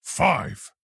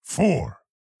5, 4,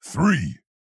 3,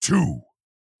 2,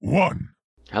 1.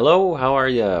 Hello, how are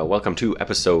ya? Welcome to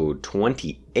episode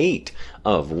 28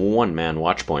 of One Man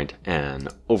Watchpoint, an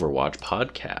Overwatch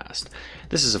podcast.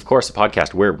 This is, of course, a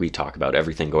podcast where we talk about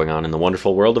everything going on in the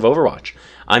wonderful world of Overwatch.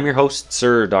 I'm your host,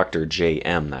 Sir Dr.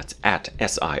 JM. That's at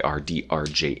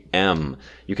SIRDRJM.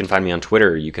 You can find me on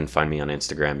Twitter, you can find me on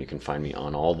Instagram, you can find me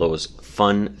on all those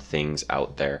fun things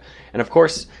out there. And of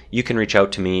course, you can reach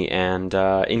out to me and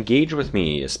engage with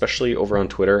me, especially over on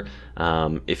Twitter.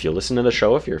 If you listen to the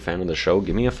show, if you're a fan of the show,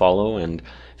 give me a follow and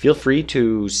feel free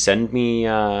to send me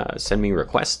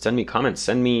requests, send me comments,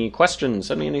 send me questions,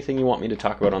 send me anything you want me to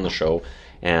talk about on the show.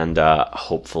 And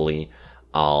hopefully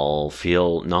I'll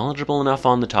feel knowledgeable enough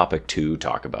on the topic to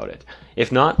talk about it.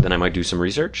 If not, then I might do some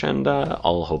research and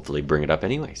I'll hopefully bring it up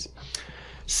anyways.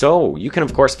 So you can,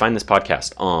 of course, find this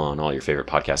podcast on all your favorite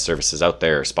podcast services out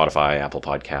there, Spotify, Apple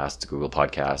Podcasts, Google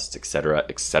Podcasts, etc.,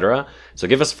 etc. So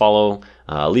give us a follow,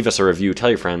 leave us a review, tell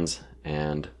your friends,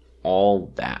 and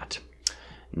all that.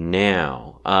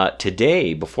 Now,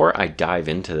 today, before I dive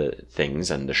into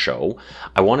things and the show,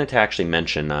 I wanted to actually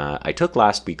mention, I took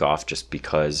last week off just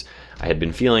because I had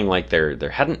been feeling like there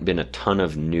hadn't been a ton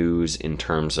of news in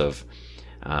terms of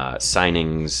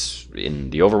signings in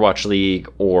the Overwatch League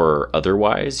or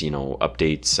otherwise,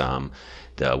 updates.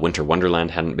 The Winter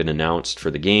Wonderland hadn't been announced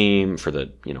for the game, for the,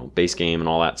 base game and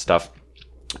all that stuff.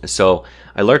 So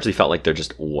I largely felt like there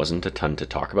just wasn't a ton to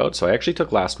talk about. So I actually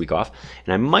took last week off,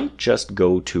 and I might just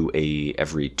go to a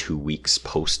every 2 weeks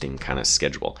posting kind of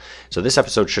schedule. So this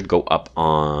episode should go up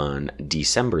on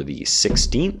December the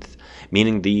 16th,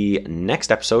 meaning the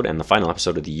next episode and the final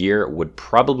episode of the year would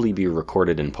probably be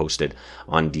recorded and posted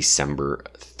on December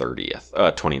 30th,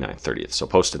 29th, 30th. So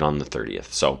posted on the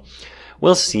 30th. So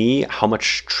we'll see how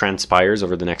much transpires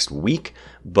over the next week,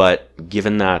 but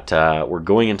given that we're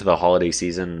going into the holiday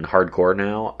season hardcore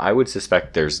now, I would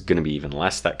suspect there's going to be even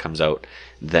less that comes out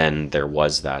than there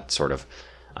was that sort of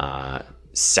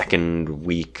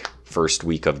first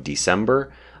week of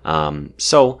December.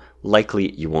 So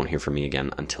likely you won't hear from me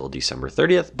again until December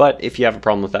 30th, but if you have a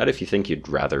problem with that, if you think you'd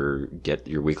rather get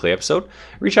your weekly episode,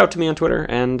 reach out to me on Twitter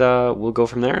and we'll go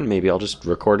from there, and maybe I'll just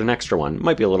record an extra one. It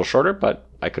might be a little shorter, but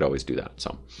I could always do that.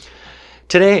 So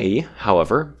today,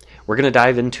 however, we're going to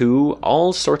dive into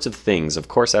all sorts of things. Of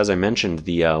course, as I mentioned,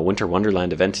 the Winter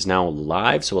Wonderland event is now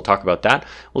live, so we'll talk about that.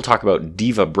 We'll talk about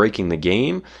D.Va breaking the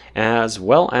game, as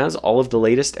well as all of the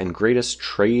latest and greatest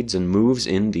trades and moves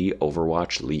in the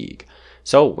Overwatch League.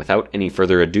 So, without any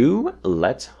further ado,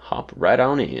 let's hop right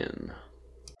on in.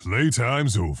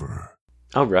 Playtime's over.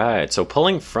 Alright, so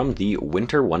pulling from the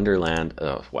Winter Wonderland,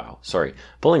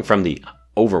 pulling from the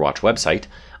Overwatch website,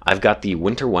 I've got the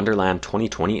Winter Wonderland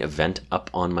 2020 event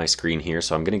up on my screen here,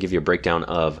 so I'm going to give you a breakdown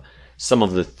of some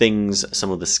of the things,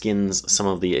 some of the skins, some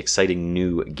of the exciting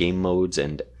new game modes,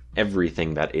 and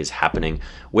everything that is happening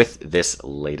with this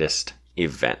latest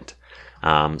event.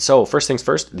 So first things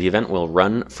first, the event will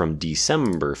run from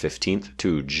December 15th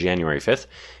to January 5th,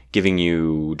 giving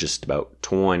you just about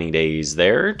 20 days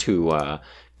there to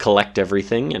collect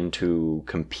everything and to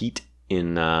compete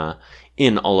in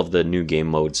all of the new game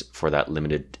modes for that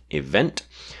limited event.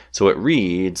 So it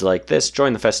reads like this: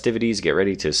 join the festivities, get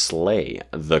ready to slay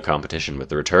the competition with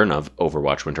the return of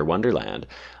Overwatch Winter Wonderland.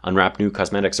 Unwrap new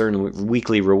cosmetics, earn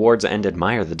weekly rewards, and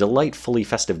admire the delightfully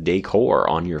festive decor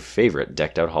on your favorite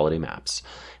decked out holiday maps.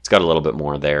 It's got a little bit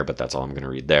more there, but that's all I'm going to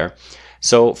read there.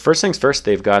 So first things first,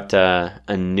 they've got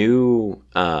a new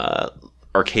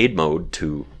arcade mode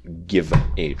to give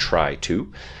a try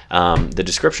to. The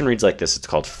description reads like this: it's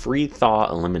called Free Thaw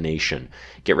Elimination.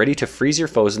 Get ready to freeze your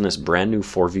foes in this brand new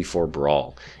 4v4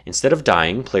 brawl. Instead of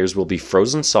dying, players will be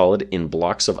frozen solid in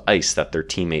blocks of ice that their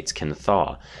teammates can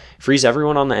thaw. Freeze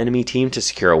everyone on the enemy team to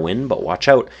secure a win, but watch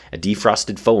out, a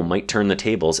defrosted foe might turn the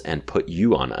tables and put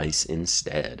you on ice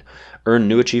instead. Earn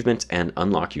new achievements and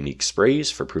unlock unique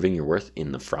sprays for proving your worth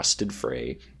in the frosted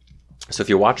fray. So if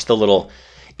you watch the little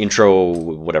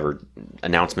intro,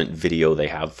 announcement video they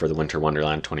have for the Winter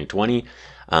Wonderland 2020,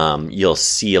 you'll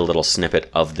see a little snippet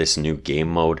of this new game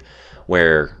mode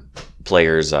where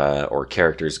players or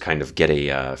characters kind of get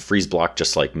a freeze block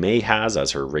just like Mei has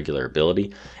as her regular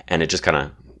ability, and it just kind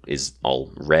of is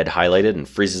all red highlighted and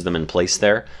freezes them in place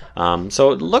there.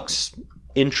 So it looks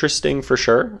interesting for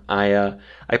sure.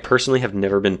 I personally have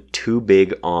never been too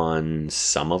big on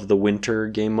some of the winter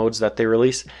game modes that they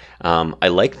release. I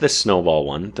like the snowball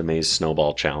one, the Maze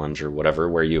Snowball Challenge or whatever,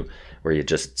 where you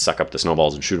just suck up the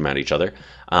snowballs and shoot them at each other.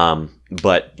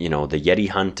 But the Yeti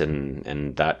hunt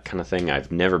and that kind of thing,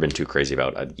 I've never been too crazy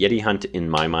about. A Yeti hunt, in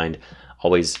my mind,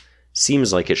 always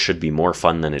seems like it should be more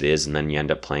fun than it is, and then you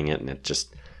end up playing it and it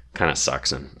just kind of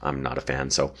sucks, and I'm not a fan.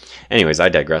 So anyways, I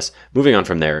digress. Moving on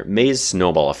from there, Mei's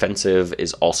Snowball Offensive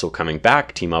is also coming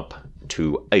back. Team up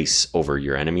to ice over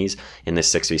your enemies. In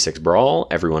this 6v6 brawl,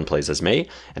 everyone plays as Mei,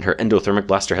 and her Endothermic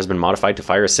Blaster has been modified to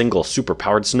fire a single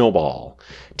super-powered snowball.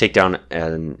 Takedown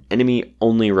an enemy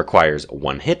only requires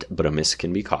one hit, but a miss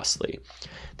can be costly.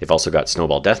 They've also got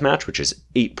Snowball Deathmatch, which is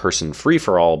 8-person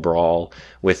free-for-all brawl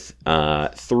with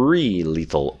 3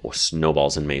 lethal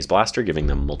snowballs in Mei's Blaster, giving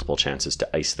them multiple chances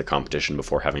to ice the competition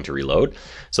before having to reload.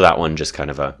 So that one just kind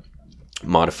of a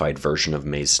modified version of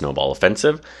Mei's Snowball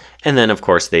Offensive. And then, of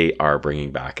course, they are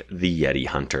bringing back the Yeti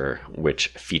Hunter, which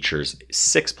features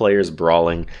 6 players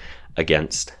brawling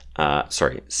against...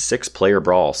 6-player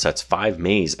brawl sets 5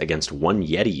 Meis against 1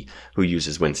 Yeti who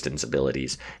uses Winston's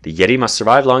abilities. The Yeti must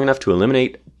survive long enough to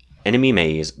eliminate enemy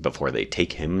Meis before they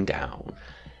take him down.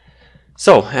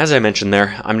 So, as I mentioned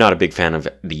there, I'm not a big fan of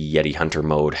the Yeti Hunter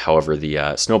mode. However,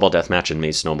 the Snowball Deathmatch and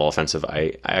Mei's Snowball Offensive,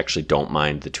 I actually don't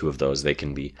mind the two of those. They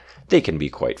can be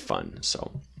quite fun.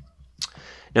 So,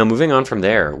 now moving on from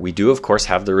there, we do of course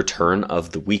have the return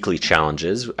of the weekly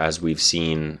challenges, as we've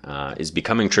seen is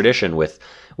becoming tradition with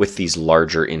these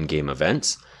larger in-game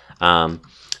events.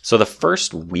 So the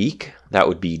first week, that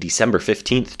would be December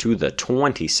 15th to the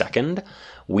 22nd,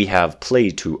 we have Play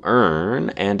to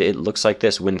Earn, and it looks like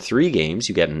this. Win 3 games,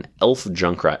 you get an Elf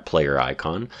Junkrat player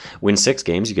icon. Win 6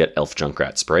 games, you get Elf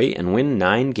Junkrat spray. And win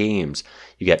 9 games,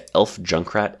 you get Elf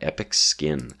Junkrat epic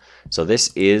skin. So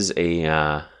this is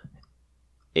an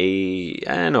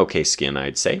okay skin,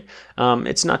 I'd say.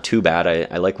 It's not too bad.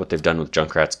 I like what they've done with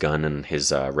Junkrat's gun and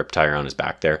his rip tire on his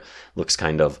back there. Looks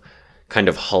kind of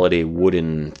holiday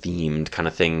wooden themed kind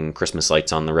of thing. Christmas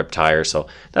lights on the rip tire, so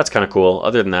that's kind of cool.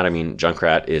 Other than that, I mean,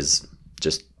 Junkrat is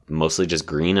just mostly just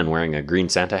green and wearing a green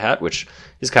Santa hat, which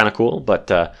is kind of cool.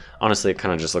 But honestly, it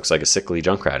kind of just looks like a sickly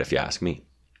Junkrat, if you ask me.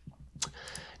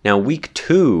 Now, week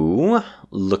 2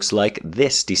 looks like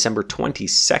this, December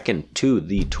 22nd to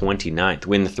the 29th.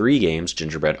 Win 3 games,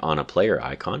 Gingerbread Anna player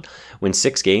icon. Win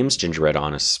 6 games, Gingerbread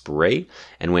Anna spray.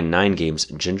 And win 9 games,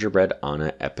 Gingerbread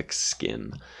Anna epic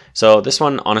skin. So this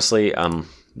one, honestly,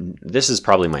 this is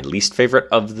probably my least favorite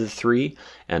of the 3.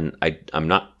 And I'm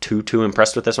not too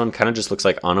impressed with this one. Kind of just looks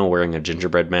like Anna wearing a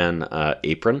Gingerbread Man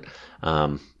apron.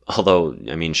 Although,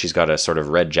 I mean, she's got a sort of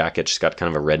red jacket. She's got kind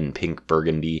of a red and pink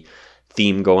burgundy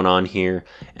theme going on here,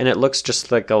 and it looks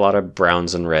just like a lot of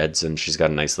browns and reds, and she's got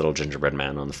a nice little gingerbread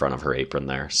man on the front of her apron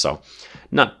there. So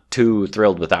not too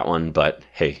thrilled with that one, but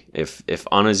hey, if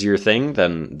Anna's your thing,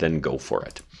 then go for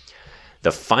it.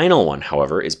 The final one,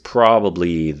 however, is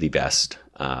probably the best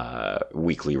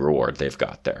weekly reward they've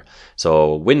got there.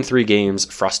 So win 3 games,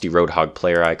 Frosty Roadhog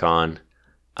player icon.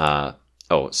 I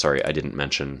didn't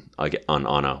mention on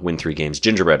Anna. Win 3 games,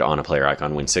 Gingerbread Anna player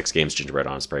icon. Win 6 games, Gingerbread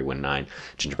Anna spray. Win 9,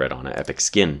 Gingerbread Anna epic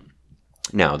skin.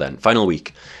 Now then, final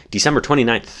week, December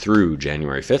 29th through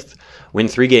January 5th. Win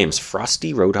 3 games,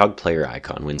 Frosty Roadhog player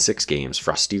icon. Win 6 games,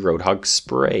 Frosty Roadhog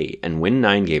spray. And win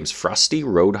 9 games, Frosty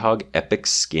Roadhog epic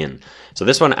skin. So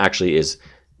this one actually is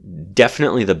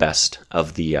definitely the best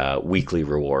of the weekly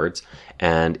rewards,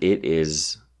 and it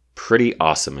is pretty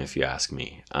awesome if you ask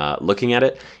me. Looking at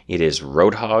it, it is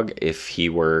Roadhog if he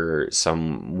were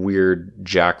some weird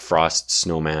Jack Frost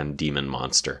snowman demon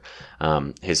monster.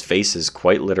 His face is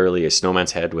quite literally a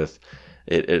snowman's head with,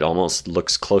 it almost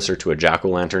looks closer to a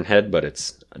jack-o'-lantern head, but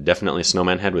it's definitely a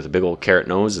snowman head with a big old carrot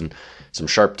nose and some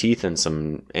sharp teeth and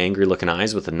some angry looking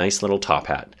eyes with a nice little top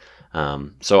hat.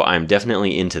 So I'm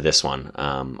definitely into this one.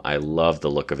 I love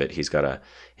the look of it. He's got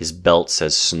his belt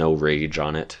says Snow Rage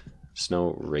on it.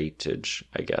 Snow Ratage,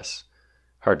 I guess.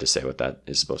 Hard to say what that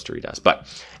is supposed to read as. But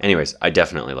anyways, I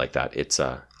definitely like that. It's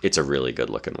a really good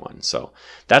looking one. So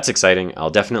that's exciting. I'll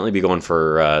definitely be going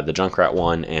for the Junkrat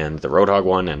one and the Roadhog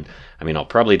one. And I mean, I'll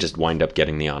probably just wind up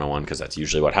getting the Anna one because that's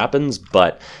usually what happens.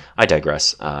 But I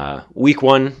digress. Week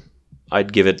 1,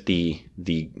 I'd give it the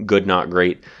good, not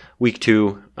great. Week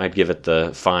 2, I'd give it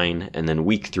the fine. And then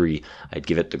week 3, I'd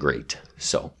give it the great.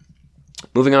 So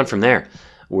moving on from there,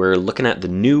 we're looking at the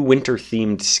new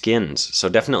winter-themed skins. So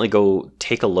definitely go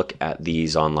take a look at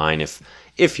these online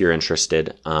if you're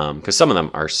interested, because some of them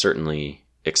are certainly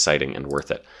exciting and worth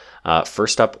it.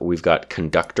 First up, we've got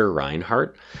Conductor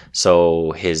Reinhardt.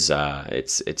 So his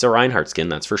it's a Reinhardt skin,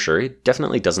 that's for sure. It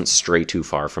definitely doesn't stray too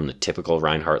far from the typical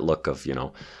Reinhardt look of,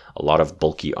 a lot of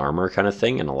bulky armor kind of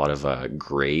thing and a lot of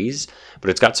grays. But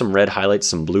it's got some red highlights,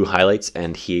 some blue highlights,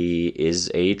 and he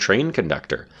is a train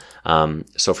conductor.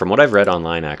 So from what I've read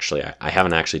online, actually, I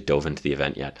haven't actually dove into the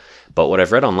event yet, but what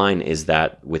I've read online is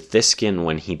that with this skin,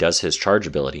 when he does his charge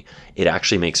ability, it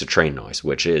actually makes a train noise,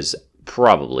 which is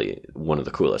probably one of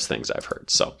the coolest things I've heard.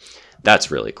 So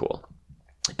that's really cool.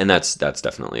 And that's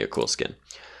definitely a cool skin.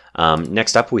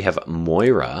 Next up, we have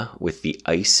Moira with the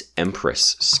Ice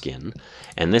Empress skin.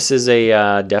 And this is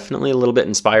definitely a little bit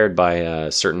inspired by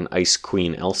a certain Ice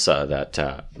Queen Elsa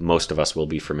that most of us will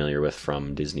be familiar with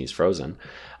from Disney's Frozen.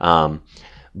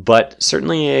 But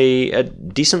certainly a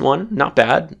decent one, not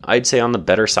bad. I'd say on the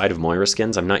better side of Moira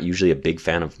skins. I'm not usually a big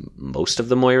fan of most of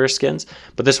the Moira skins,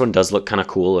 but this one does look kind of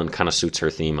cool and kind of suits her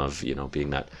theme of, being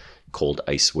that cold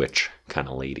ice witch kind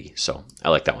of lady. So I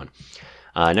like that one.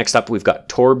 Next up, we've got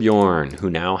Torbjorn, who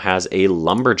now has a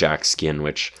lumberjack skin,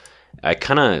 which I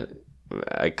kind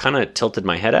of tilted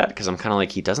my head at because I'm kind of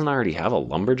like, he doesn't already have a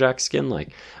lumberjack skin.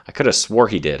 Like, I could have swore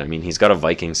he did. I mean, he's got a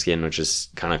Viking skin, which is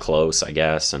kind of close, I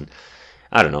guess, and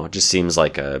I don't know. It just seems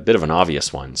like a bit of an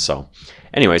obvious one. So,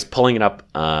 anyways, pulling it up.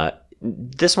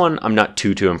 This one I'm not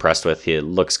too impressed with. It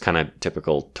looks kind of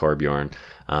typical Torbjorn,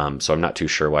 so I'm not too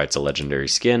sure why it's a legendary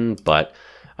skin, but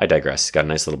I digress. He's got a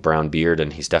nice little brown beard,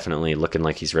 and he's definitely looking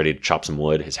like he's ready to chop some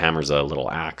wood. His hammer's a little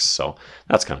axe, so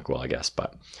that's kind of cool, I guess,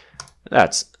 but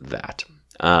that's that.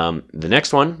 The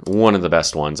next one of the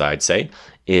best ones, I'd say,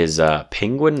 is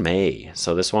Penguin May.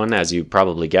 So this one, as you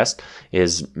probably guessed,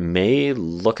 is May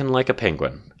looking like a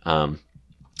penguin.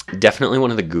 Definitely one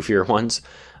of the goofier ones.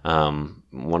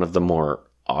 One of the more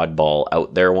oddball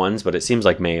out there ones, but it seems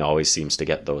like May always seems to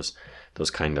get those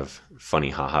kind of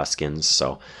funny haha skins.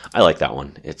 So I like that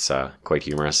one. It's quite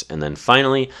humorous. And then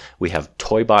finally, we have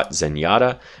Toybot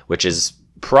Zenyatta, which is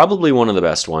probably one of the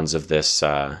best ones of this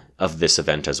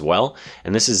event as well.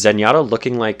 And this is Zenyatta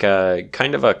looking like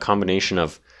kind of a combination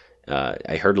of,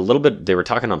 I heard a little bit, they were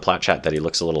talking on Plat Chat that he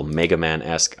looks a little Mega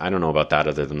Man-esque. I don't know about that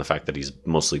other than the fact that he's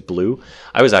mostly blue.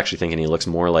 I was actually thinking he looks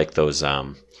more like those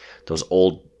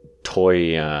old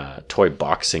toy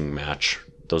boxing match,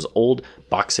 those old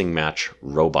boxing match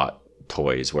robot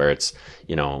toys where it's,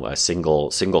 a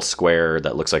single square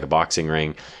that looks like a boxing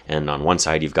ring, and on one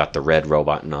side you've got the red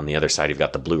robot and on the other side you've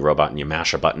got the blue robot, and you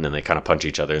mash a button and they kind of punch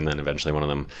each other, and then eventually one of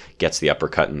them gets the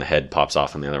uppercut and the head pops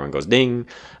off and the other one goes ding.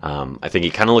 I think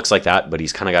he kind of looks like that, but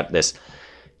he's kind of got this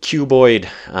cuboid,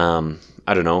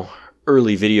 I don't know,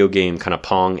 early video game kind of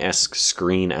Pong-esque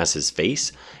screen as his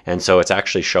face, and so it's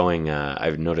actually showing,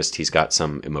 I've noticed he's got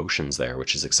some emotions there,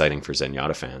 which is exciting for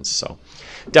Zenyatta fans, so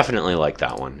definitely like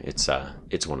that one. It's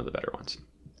one of the better ones.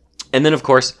 And then, of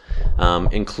course,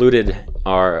 included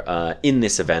are, in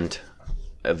this event,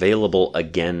 available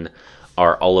again,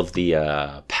 are all of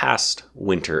the past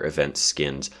winter event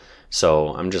skins. So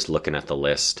I'm just looking at the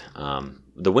list.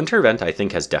 The winter event, I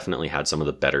think, has definitely had some of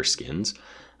the better skins.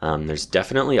 There's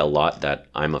definitely a lot that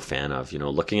I'm a fan of.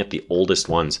 Looking at the oldest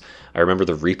ones, I remember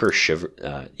the Reaper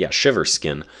Shiver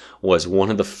skin was one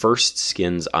of the first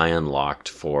skins I unlocked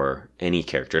for any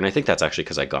character. And I think that's actually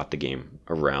because I got the game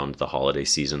around the holiday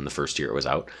season, the first year it was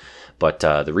out. But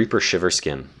the Reaper Shiver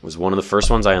skin was one of the first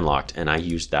ones I unlocked, and I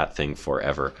used that thing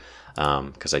forever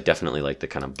because I definitely like the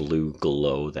kind of blue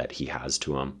glow that he has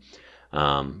to him.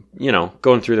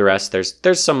 Going through the rest,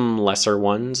 there's some lesser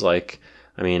ones like,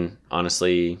 I mean,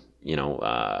 honestly,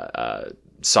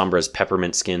 Sombra's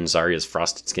peppermint skin, Zarya's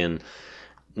frosted skin,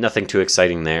 nothing too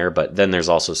exciting there. But then there's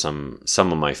also some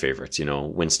of my favorites,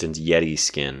 Winston's Yeti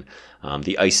skin,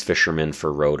 the Ice Fisherman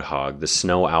for Roadhog, the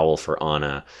Snow Owl for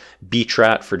Anna, Beach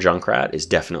Rat for Junkrat is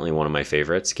definitely one of my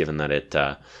favorites, given that it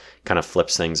kind of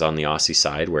flips things on the Aussie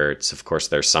side, where it's, of course,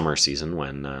 their summer season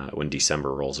when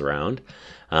December rolls around.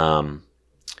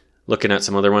 Looking at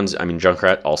some other ones, I mean,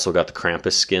 Junkrat also got the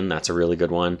Krampus skin. That's a really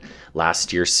good one.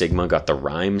 Last year, Sigma got the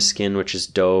Rhyme skin, which is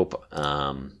dope.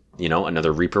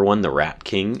 Another Reaper one, the Rat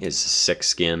King, is a sick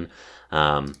skin.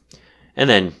 And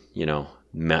then,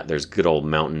 there's good old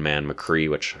Mountain Man McCree,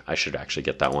 which I should actually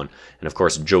get that one. And of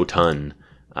course, Jotun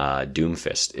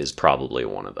Doomfist is probably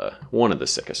one of the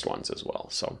sickest ones as well.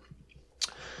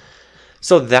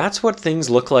 So that's what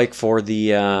things look like for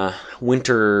the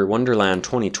Winter Wonderland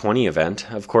 2020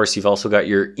 event. Of course, you've also got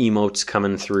your emotes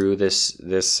coming through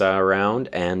this round,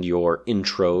 and your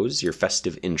intros, your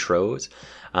festive intros.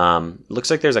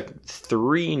 Looks like there's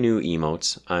 3 new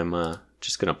emotes. I'm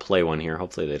just gonna play one here.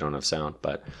 Hopefully they don't have sound,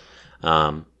 but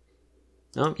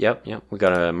yep. We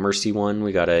got a Mercy one.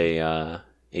 We got a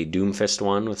Doomfist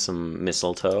one with some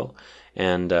mistletoe,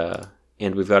 and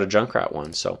we've got a Junkrat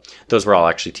one. So those were all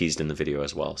actually teased in the video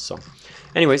as well. So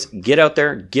anyways, get out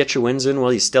there, get your wins in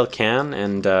while you still can,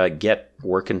 and get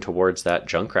working towards that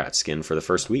Junkrat skin for the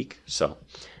first week. So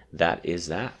that is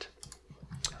that.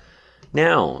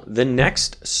 Now, the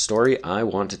next story I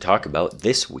want to talk about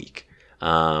this week,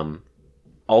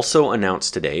 also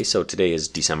announced today, so today is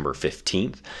December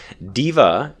 15th,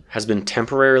 D.Va has been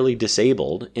temporarily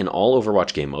disabled in all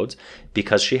Overwatch game modes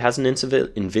because she has an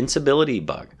invincibility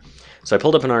bug. So I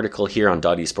pulled up an article here on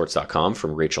 .esports.com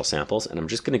from Rachel Samples, and I'm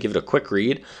just going to give it a quick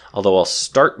read, although I'll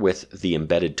start with the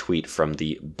embedded tweet from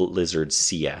the Blizzard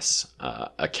CS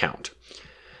account.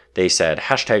 They said,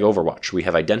 #Overwatch, we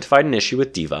have identified an issue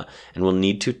with D.Va and will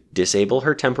need to disable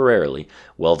her temporarily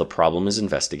while the problem is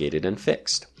investigated and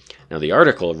fixed. Now, the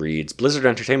article reads, Blizzard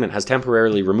Entertainment has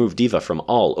temporarily removed D.Va from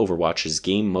all Overwatch's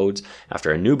game modes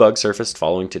after a new bug surfaced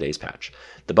following today's patch.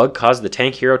 The bug caused the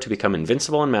tank hero to become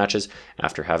invincible in matches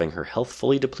after having her health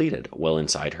fully depleted while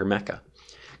inside her mecha.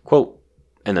 Quote,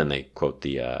 and then they quote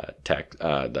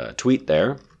the tweet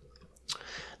there.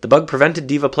 The bug prevented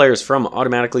D.Va players from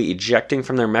automatically ejecting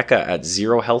from their mecha at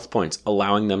 0 health points,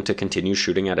 allowing them to continue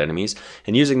shooting at enemies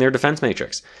and using their defense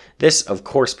matrix. This, of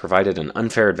course, provided an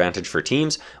unfair advantage for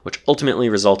teams, which ultimately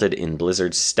resulted in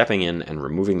Blizzard stepping in and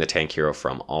removing the tank hero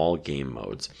from all game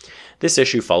modes. This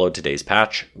issue followed today's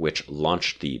patch, which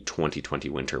launched the 2020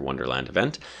 Winter Wonderland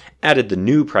event, added the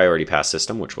new Priority Pass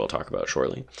system, which we'll talk about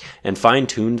shortly, and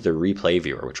fine-tuned the replay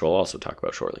viewer, which we'll also talk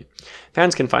about shortly.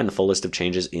 Fans can find the full list of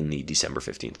changes in the December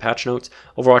 15th patch notes.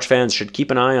 Overwatch fans should keep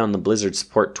an eye on the Blizzard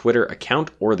Support Twitter account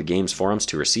or the game's forums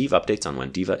to receive updates on when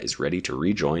D.Va is ready to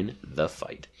rejoin the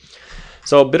fight.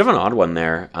 So a bit of an odd one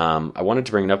there. I wanted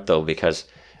to bring it up, though, because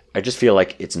I just feel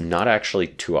like it's not actually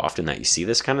too often that you see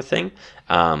this kind of thing.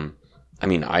 I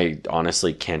mean, I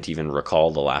honestly can't even recall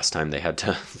the last time they had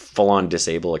to full-on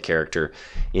disable a character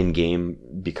in-game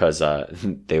because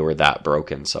they were that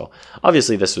broken. So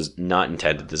obviously this was not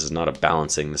intended. This is not a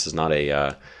balancing. This is not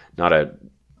a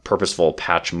purposeful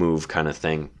patch move kind of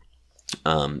thing.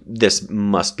 This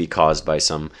must be caused by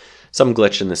some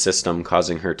glitch in the system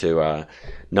causing her to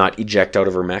not eject out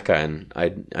of her mecha. And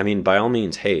I mean, by all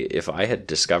means, hey, if I had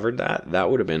discovered that, that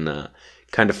would have been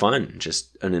kind of fun.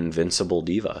 Just an invincible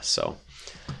D.Va. So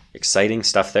exciting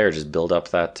stuff there. Just build up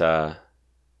that.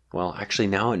 Well, actually,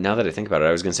 now that I think about it,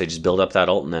 I was going to say just build up that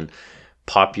ult and then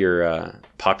pop your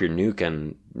nuke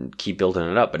and keep building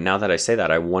it up. But now that I say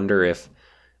that, I wonder if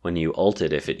when you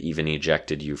ulted, if it even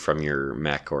ejected you from your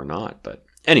mech or not. But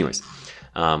anyways,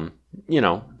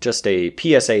 just a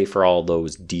PSA for all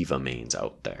those D.Va mains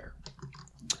out there.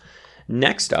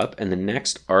 Next up, and the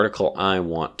next article I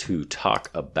want to talk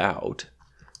about,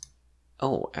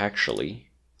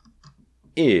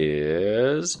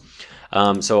 is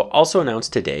so also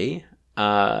announced today,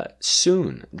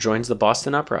 Soon joins the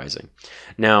Boston Uprising.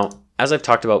 Now, as I've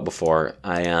talked about before,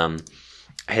 I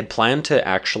had planned to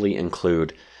actually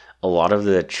include a lot of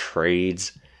the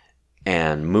trades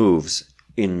and moves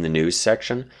in the news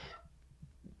section.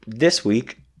 This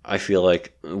week, I feel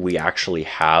like we actually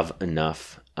have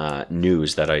enough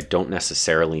news that I don't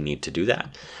necessarily need to do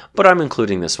that, but I'm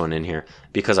including this one in here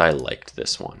because I liked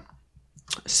this one.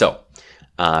 So,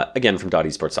 again, from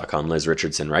 .esports.com, Liz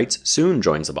Richardson writes, Soon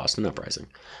joins the Boston Uprising.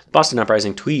 The Boston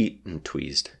Uprising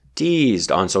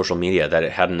teased on social media that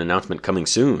it had an announcement coming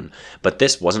soon, but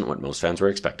this wasn't what most fans were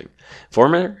expecting.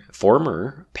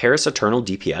 Former Paris Eternal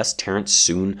DPS Terrence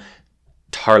Soon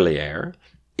Tarlier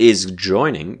is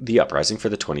joining the Uprising for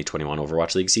the 2021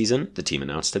 Overwatch League season, the team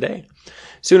announced today.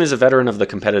 Soon is a veteran of the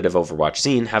competitive Overwatch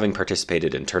scene, having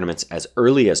participated in tournaments as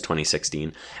early as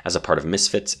 2016 as a part of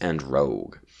Misfits and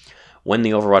Rogue. When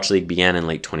the Overwatch League began in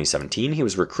late 2017, he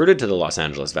was recruited to the Los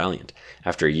Angeles Valiant.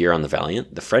 After a year on the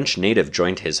Valiant, the French native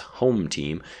joined his home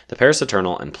team, the Paris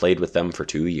Eternal, and played with them for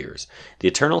 2 years. The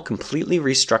Eternal completely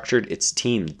restructured its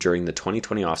team during the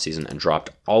 2020 offseason and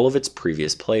dropped all of its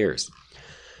previous players.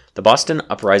 The Boston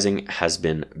Uprising has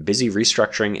been busy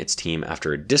restructuring its team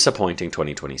after a disappointing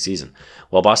 2020 season.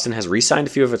 While Boston has re-signed a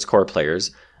few of its core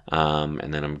players,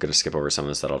 and then I'm going to skip over some of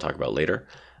this that I'll talk about later,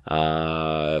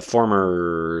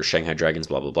 former Shanghai Dragons,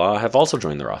 blah, blah, blah, have also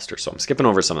joined the roster. So I'm skipping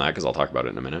over some of that because I'll talk about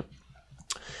it in a minute.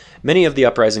 Many of the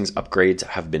Uprising's upgrades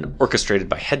have been orchestrated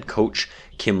by head coach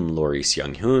Kim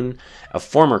Loris-Young-hoon, a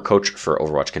former coach for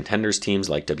Overwatch contenders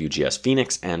teams like WGS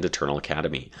Phoenix and Eternal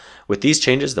Academy. With these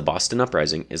changes, the Boston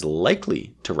Uprising is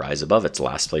likely to rise above its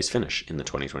last place finish in the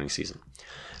 2020 season.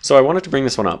 So I wanted to bring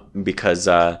this one up because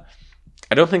I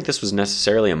don't think this was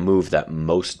necessarily a move that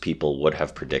most people would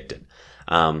have predicted.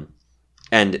 And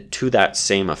to that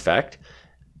same effect,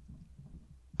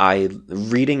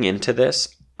 reading into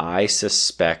this, I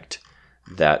suspect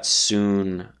that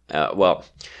Soon,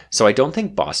 so I don't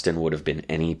think Boston would have been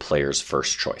any player's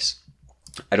first choice.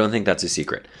 I don't think that's a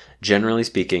secret. Generally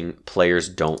speaking, players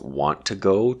don't want to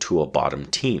go to a bottom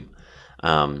team,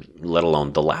 let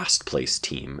alone the last place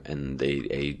team and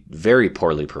a very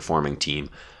poorly performing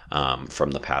team from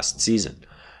the past season.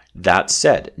 That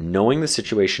said, knowing the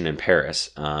situation in Paris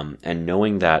and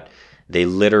knowing that they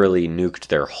literally nuked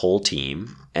their whole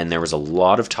team, and there was a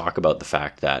lot of talk about the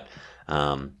fact that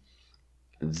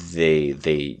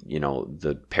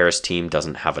the Paris team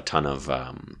doesn't have a ton of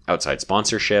outside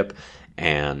sponsorship,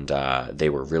 and they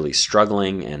were really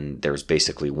struggling, and there was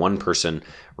basically one person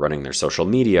running their social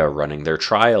media, running their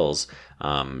trials,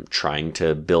 trying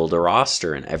to build a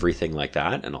roster and everything like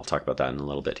that, and I'll talk about that in a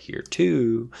little bit here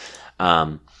too.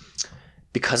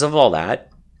 Because of all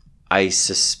that, I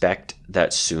suspect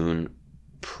that Soon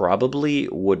probably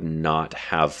would not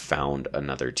have found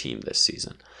another team this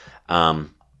season.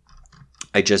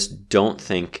 I just don't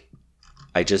think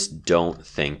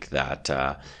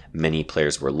that many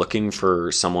players were looking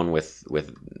for someone with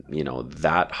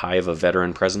that high of a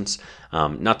veteran presence.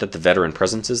 Not that the veteran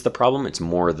presence is the problem; it's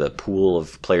more the pool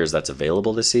of players that's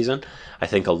available this season. I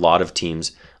think a lot of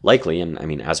teams likely, and I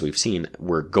mean, as we've seen,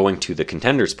 we're going to the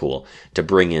contenders pool to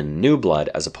bring in new blood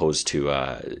as opposed to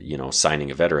signing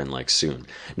a veteran like Soon.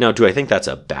 Now, do I think that's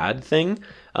a bad thing?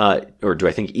 Or do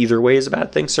I think either way is a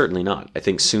bad thing? Certainly not. I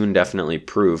think Soon definitely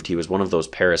proved he was one of those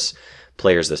Paris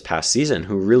players this past season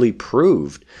who really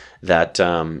proved that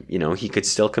he could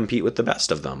still compete with the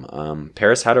best of them.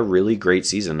 Paris had a really great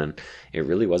season, and it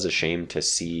really was a shame to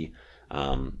see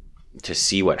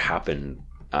what happened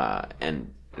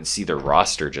and see their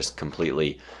roster just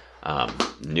completely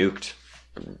nuked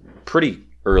pretty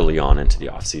early on into the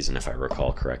offseason, if I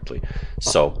recall correctly.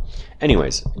 So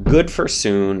anyways, good for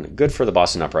Soon, good for the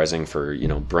Boston Uprising for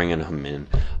bringing him in.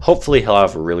 Hopefully he'll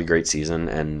have a really great season,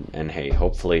 and hey,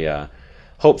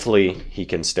 hopefully he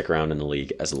can stick around in the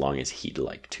league as long as he'd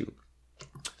like to.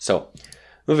 So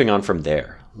moving on from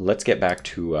there, let's get back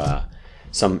to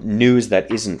some news that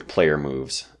isn't player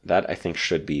moves. That I think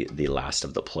should be the last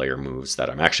of the player moves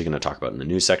that I'm actually going to talk about in the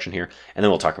news section here, and then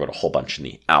we'll talk about a whole bunch in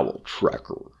the Owl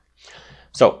Tracker.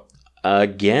 So,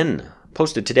 again,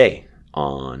 posted today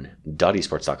on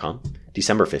 .esports.com,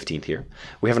 December 15th here.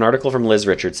 We have an article from Liz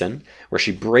Richardson where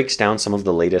she breaks down some of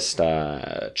the latest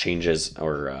changes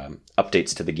or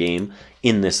updates to the game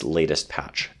in this latest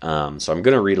patch. So I'm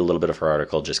going to read a little bit of her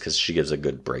article just because she gives a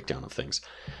good breakdown of things.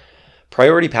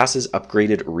 Priority Passes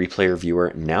upgraded replayer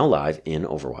viewer now live in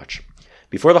Overwatch.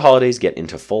 Before the holidays get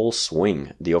into full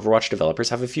swing, the Overwatch developers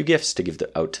have a few gifts to give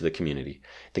out to the community.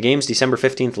 The game's December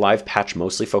 15th live patch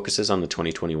mostly focuses on the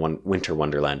 2021 Winter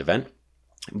Wonderland event,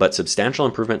 but substantial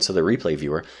improvements to the replay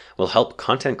viewer will help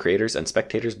content creators and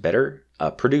spectators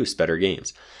produce better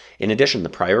games. In addition, the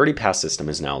Priority Pass system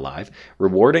is now live,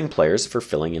 rewarding players for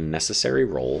filling in necessary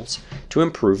roles to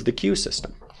improve the queue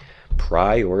system.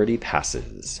 Priority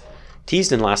Passes.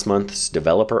 Teased in last month's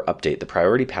developer update, the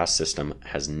Priority Pass system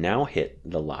has now hit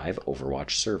the live Overwatch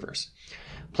servers.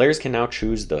 Players can now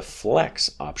choose the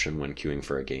Flex option when queuing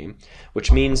for a game,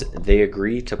 which means they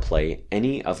agree to play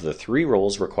any of the 3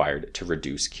 roles required to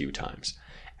reduce queue times.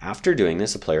 After doing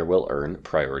this, a player will earn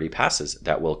Priority Passes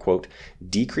that will, quote,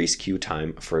 decrease queue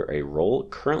time for a role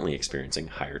currently experiencing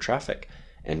higher traffic,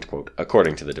 end quote,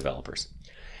 according to the developers.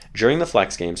 During the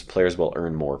Flex games, players will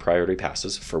earn more Priority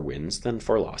Passes for wins than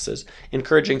for losses,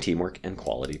 encouraging teamwork and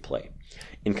quality play.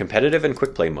 In competitive and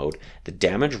quick play mode, the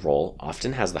damage role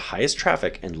often has the highest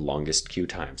traffic and longest queue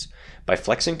times. By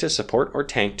flexing to support or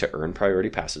tank to earn Priority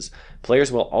Passes,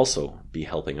 players will also be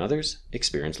helping others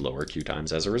experience lower queue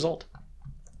times as a result.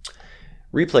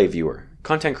 Replay Viewer.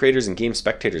 Content creators and game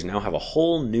spectators now have a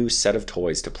whole new set of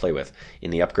toys to play with in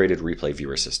the upgraded Replay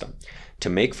Viewer system. To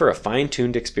make for a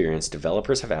fine-tuned experience,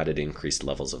 developers have added increased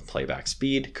levels of playback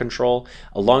speed control,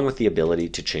 along with the ability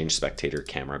to change spectator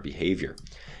camera behavior.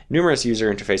 Numerous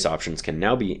user interface options can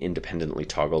now be independently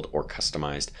toggled or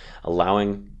customized,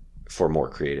 allowing for more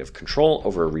creative control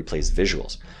over a replay's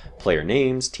visuals. Player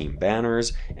names, team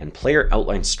banners, and player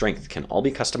outline strength can all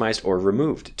be customized or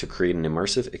removed to create an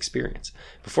immersive experience.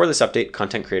 Before this update,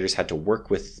 content creators had to work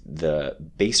with the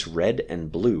base red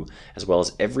and blue, as well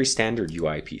as every standard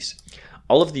UI piece.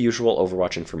 All of the usual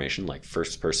Overwatch information, like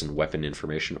first-person weapon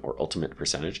information or ultimate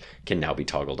percentage, can now be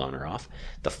toggled on or off.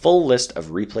 The full list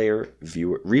of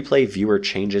replay viewer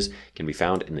changes can be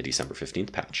found in the December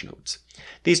 15th patch notes.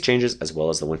 These changes, as well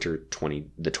as the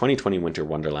 2020 Winter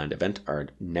Wonderland event, are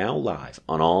now live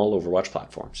on all Overwatch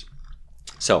platforms.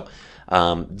 So,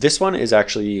 this one is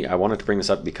actually, I wanted to bring this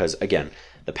up because, again,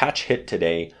 the patch hit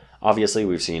today. Obviously,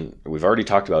 we've already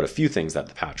talked about a few things that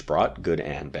the patch brought, good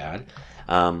and bad.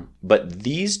 But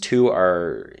these two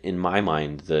are, in my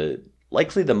mind,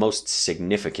 likely the most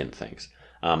significant things.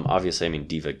 Obviously, I mean,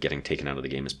 D.Va getting taken out of the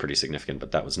game is pretty significant,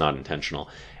 but that was not intentional.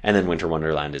 And then Winter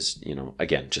Wonderland is,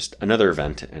 again, just another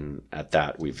event. And at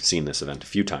that, we've seen this event a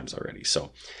few times already.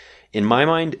 So in my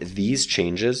mind, these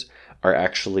changes are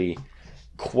actually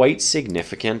quite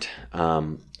significant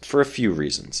for a few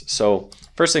reasons. So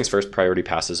first things first, Priority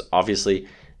Passes. Obviously,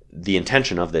 the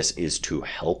intention of this is to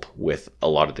help with a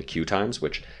lot of the queue times,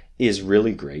 which is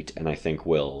really great, and I think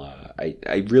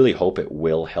I really hope it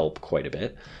will help quite a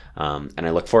bit. And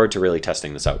I look forward to really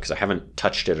testing this out because I haven't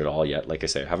touched it at all yet. Like I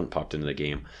say, I haven't popped into the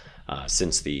game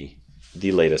since the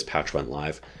latest patch went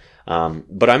live.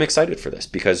 But I'm excited for this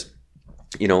because,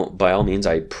 by all means,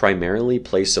 I primarily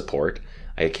play support.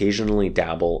 I occasionally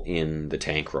dabble in the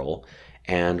tank role.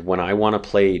 And when I want to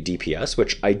play DPS,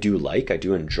 which I do I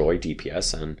do enjoy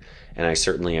DPS, and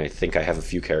I think I have a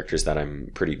few characters that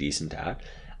I'm pretty decent at.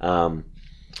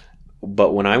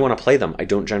 But when I want to play them, I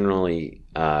don't generally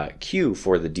queue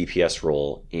for the DPS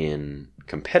role in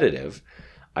competitive,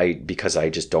 because I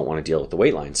just don't want to deal with the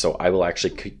wait line. So I will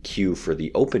actually queue for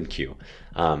the open queue,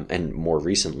 and more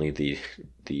recently the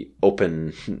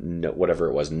open, whatever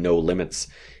it was, no limits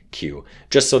queue,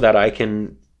 just so that I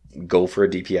can go for a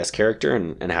DPS character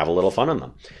and have a little fun on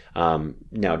them.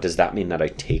 Now, does that mean that I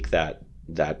take that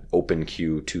open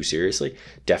queue too seriously?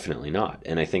 Definitely not.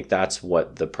 And I think that's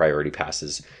what the priority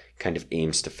passes kind of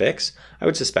aims to fix. I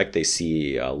would suspect they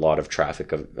see a lot of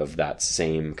traffic of that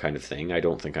same kind of thing. I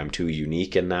don't think I'm too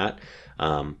unique in that.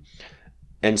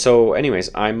 And so anyways,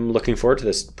 I'm looking forward to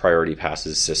this priority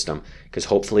passes system because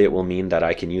hopefully it will mean that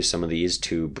I can use some of these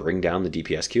to bring down the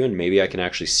DPS queue, and maybe I can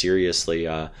actually seriously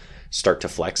start to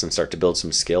flex and start to build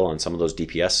some skill on some of those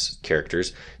DPS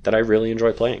characters that I really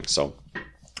enjoy playing. So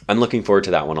I'm looking forward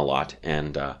to that one a lot,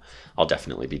 and I'll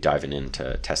definitely be diving in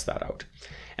to test that out.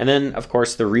 And then, of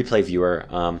course, the replay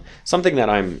viewer, something that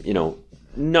I'm,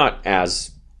 not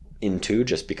as into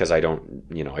just because I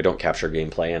don't capture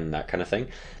gameplay and that kind of thing.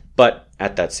 But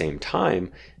at that same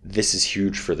time, this is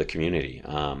huge for the community.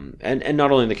 And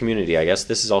not only the community, I guess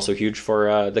this is also huge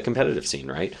for the competitive scene,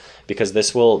 right? Because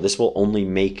this will only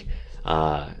make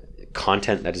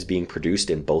content that is being produced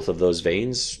in both of those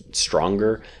veins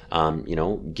stronger,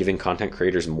 giving content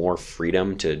creators more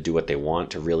freedom to do what they want,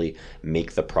 to really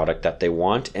make the product that they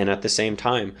want, and at the same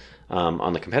time,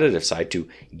 on the competitive side, to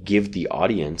give the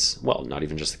audience, well, not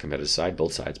even just the competitive side,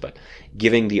 both sides, but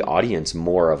giving the audience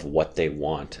more of what they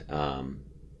want,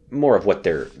 more of what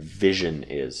their vision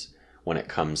is when it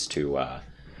comes to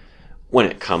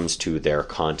their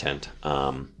content.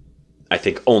 I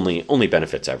think only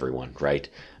benefits everyone, right?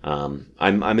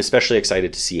 I'm especially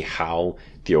excited to see how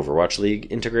the Overwatch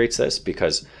League integrates this,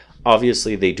 because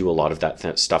obviously they do a lot of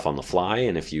that stuff on the fly,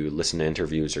 and if you listen to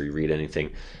interviews or you read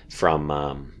anything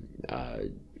from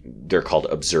they're called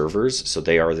observers, so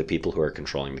they are the people who are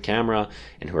controlling the camera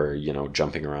and who are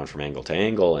jumping around from angle to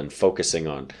angle and focusing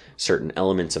on certain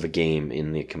elements of a game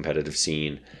in the competitive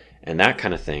scene and that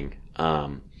kind of thing.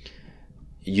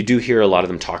 You do hear a lot of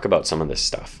them talk about some of this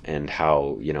stuff and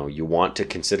how, you want to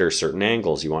consider certain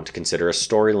angles, you want to consider a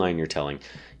storyline you're telling,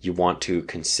 you want to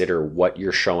consider what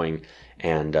you're showing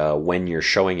and when you're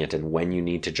showing it and when you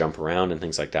need to jump around and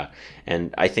things like that.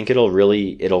 And I think it'll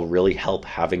really help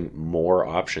having more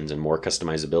options and more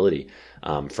customizability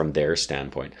from their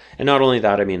standpoint. And not only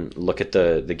that, I mean, look at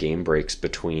the game breaks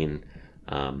between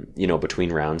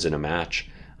rounds in a match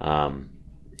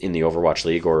in the Overwatch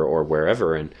League or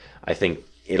wherever, and I think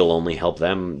it'll only help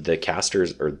them, the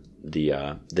casters or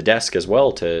the desk as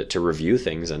well, to review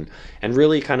things and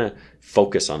really kind of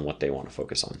focus on what they want to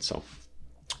focus on.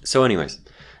 So anyways,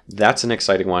 that's an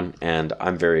exciting one, and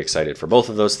I'm very excited for both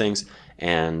of those things.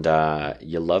 And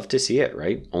you love to see it,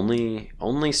 right?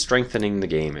 Only strengthening the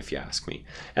game, if you ask me.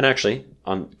 And actually,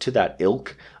 on to that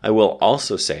ilk, I will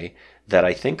also say that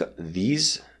I think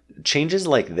these changes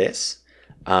like this,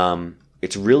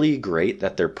 it's really great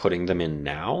that they're putting them in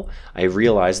now. I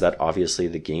realize that obviously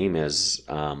the game is,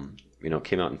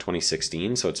 came out in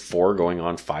 2016, so it's going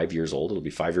on 5 years old. It'll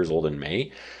be 5 years old in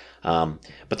May.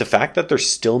 But the fact that they're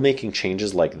still making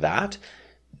changes like that,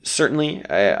 certainly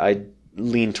I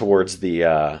lean towards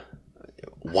the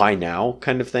why now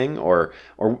kind of thing, or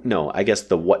no, I guess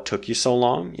the what took you so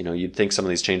long. You'd think some of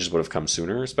these changes would have come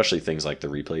sooner, especially things like the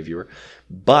replay viewer.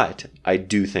 But I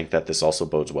do think that this also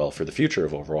bodes well for the future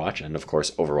of Overwatch, and of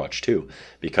course Overwatch 2,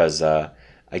 because I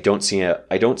don't see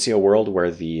a world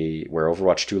where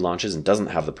Overwatch 2 launches and doesn't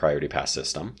have the priority pass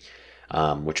system.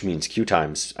 Which means queue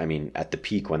times, at the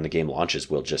peak when the game launches,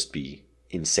 will just be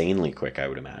insanely quick, I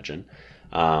would imagine.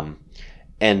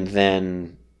 And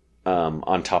then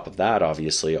on top of that,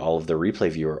 obviously, all of the replay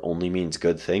viewer only means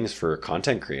good things for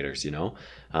content creators,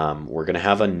 We're going to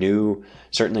have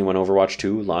certainly when Overwatch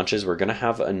 2 launches, we're going to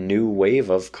have a new wave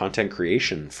of content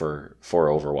creation for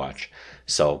Overwatch.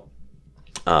 So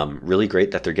really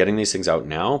great that they're getting these things out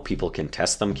now. People can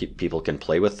test them, people can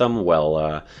play with them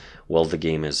while the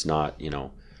game is not,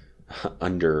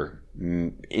 under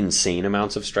insane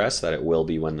amounts of stress that it will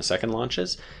be when the second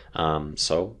launches.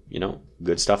 So,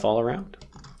 good stuff all around.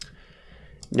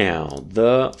 Now,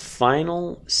 the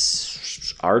final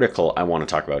article I want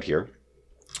to talk about here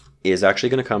is actually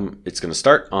going to it's going to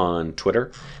start on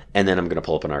Twitter, and then I'm going to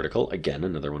pull up an article, again,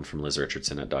 another one from Liz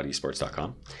Richardson at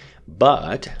 .esports.com.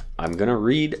 But I'm going to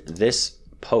read this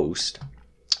post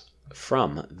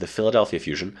from the Philadelphia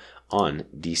Fusion on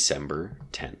December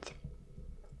 10th.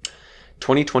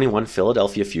 2021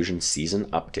 Philadelphia Fusion Season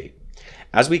Update.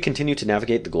 As we continue to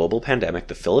navigate the global pandemic,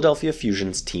 the Philadelphia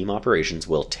Fusion's team operations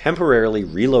will temporarily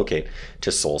relocate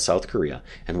to Seoul, South Korea,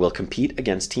 and will compete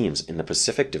against teams in the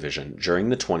Pacific Division during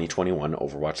the 2021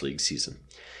 Overwatch League season.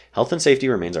 Health and safety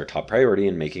remains our top priority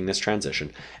in making this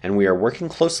transition, and we are working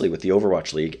closely with the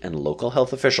Overwatch League and local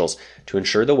health officials to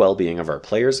ensure the well-being of our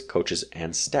players, coaches,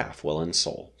 and staff while in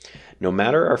Seoul. No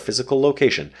matter our physical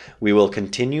location, we will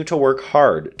continue to work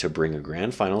hard to bring a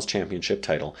Grand Finals championship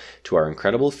title to our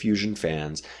incredible Fusion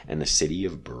fans and the city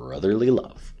of brotherly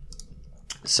love.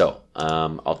 So,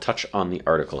 I'll touch on the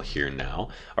article here now.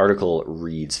 Article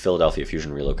reads, Philadelphia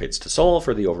Fusion relocates to Seoul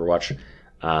for the Overwatch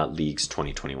League's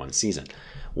 2021 season.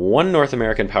 One North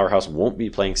American powerhouse won't be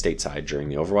playing stateside during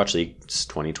the Overwatch League's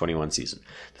 2021 season.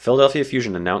 The Philadelphia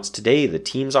Fusion announced today the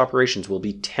team's operations will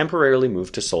be temporarily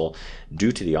moved to Seoul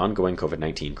due to the ongoing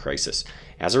COVID-19 crisis.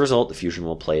 As a result, the Fusion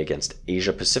will play against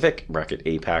Asia Pacific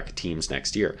 (APAC) teams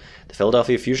next year. The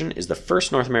Philadelphia Fusion is the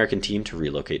first North American team to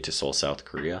relocate to Seoul, South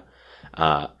Korea.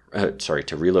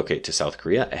 To relocate to South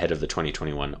Korea ahead of the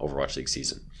 2021 Overwatch League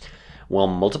season. While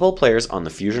multiple players on the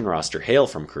Fusion roster hail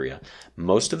from Korea,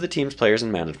 most of the team's players and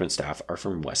management staff are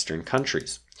from Western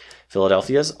countries.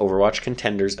 Philadelphia's Overwatch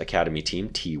Contenders Academy team,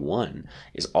 T1,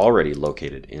 is already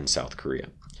located in South Korea.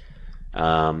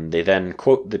 They then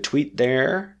quote the tweet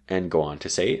there and go on to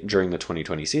say, during the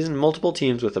 2020 season, multiple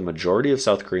teams with a majority of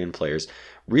South Korean players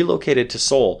relocated to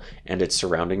Seoul and its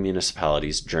surrounding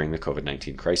municipalities during the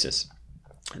COVID-19 crisis.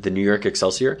 The New York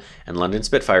Excelsior and London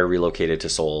Spitfire relocated to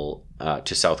Seoul,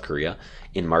 to South Korea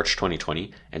in March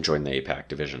 2020 and joined the APAC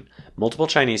division. Multiple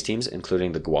Chinese teams,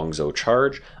 including the Guangzhou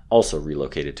Charge, also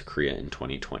relocated to Korea in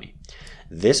 2020.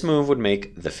 This move would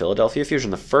make the Philadelphia Fusion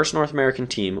the first North American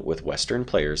team with Western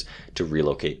players to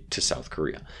relocate to South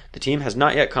Korea. The team has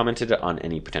not yet commented on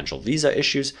any potential visa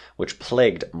issues, which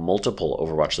plagued multiple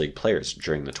Overwatch League players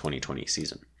during the 2020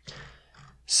 season.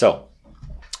 So,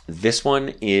 this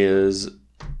one is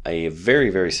a very,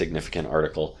 very significant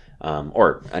article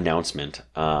or announcement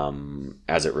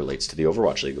as it relates to the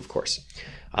Overwatch League, of course.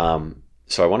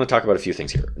 So I want to talk about a few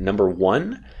things here. Number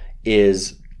one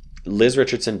is Liz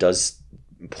Richardson does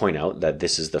point out that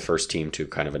this is the first team to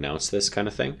kind of announce this kind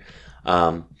of thing.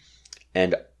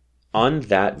 And on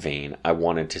that vein, I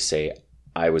wanted to say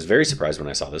I was very surprised when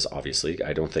I saw this, obviously.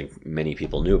 I don't think many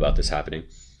people knew about this happening.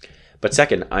 But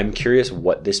second, I'm curious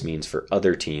what this means for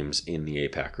other teams in the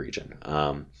APAC region.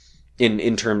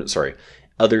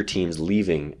 Other teams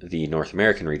leaving the North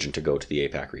American region to go to the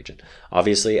APAC region.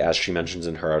 Obviously, as she mentions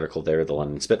in her article there, the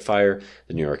London Spitfire,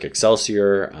 the New York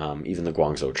Excelsior, even the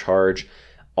Guangzhou Charge,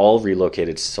 all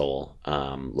relocated to Seoul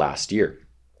last year.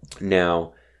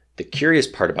 Now, the curious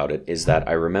part about it is that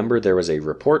I remember there was a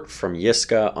report from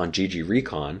Yiska on GG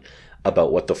Recon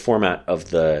about what the format of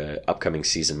the upcoming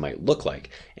season might look like.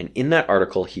 And in that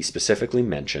article, he specifically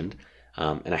mentioned,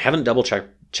 and I haven't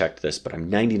double-checked this, but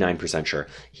I'm 99% sure,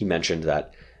 he mentioned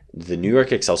that the New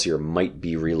York Excelsior might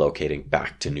be relocating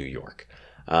back to New York.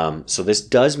 So this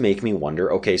does make me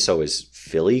wonder, okay, so is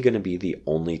Philly going to be the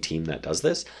only team that does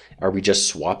this? Are we just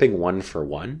swapping one for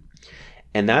one?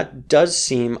 And that does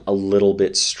seem a little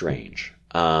bit strange.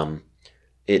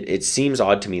 It seems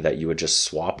odd to me that you would just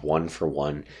swap one for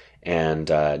one. And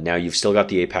now you've still got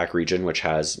the APAC region, which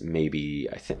has maybe,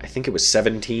 I think it was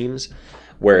 7 teams,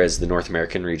 whereas the North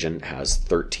American region has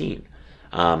 13.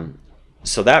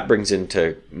 So that brings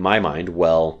into my mind,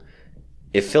 well,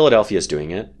 if Philadelphia is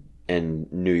doing it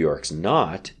and New York's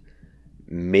not,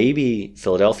 maybe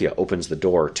Philadelphia opens the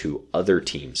door to other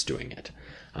teams doing it.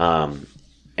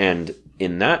 And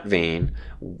in that vein,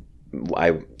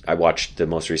 I watched the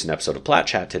most recent episode of Plat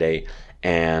Chat today,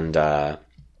 and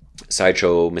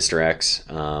Sideshow, Mr. X,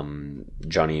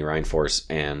 Johnny Reinforce,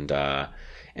 and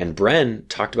Bren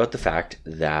talked about the fact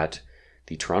that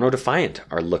the Toronto Defiant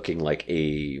are looking like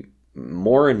a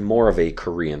more and more of a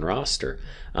Korean roster.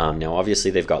 Now,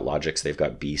 obviously, they've got Logix, they've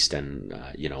got Beast, and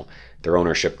their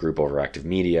ownership group, Overactive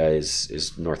Media,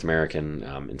 is North American,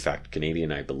 in fact,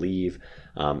 Canadian, I believe,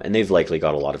 and they've likely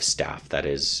got a lot of staff that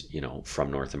is, from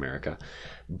North America.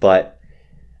 But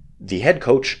the head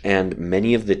coach and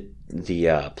many of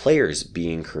the players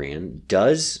being Korean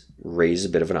does raise a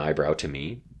bit of an eyebrow to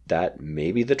me that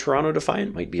maybe the Toronto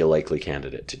Defiant might be a likely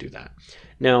candidate to do that.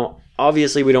 Now,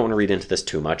 obviously, we don't want to read into this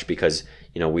too much because,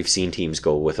 we've seen teams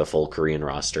go with a full Korean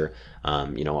roster.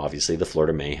 Obviously the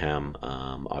Florida Mayhem,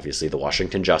 obviously the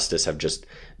Washington Justice have just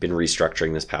been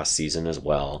restructuring this past season as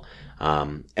well.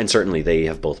 And certainly they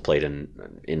have both played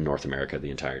in North America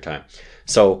the entire time.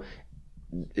 So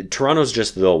Toronto's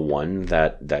just the one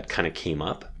that kind of came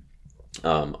up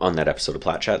on that episode of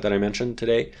Plat Chat that I mentioned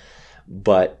today.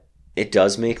 But it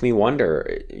does make me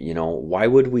wonder, why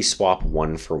would we swap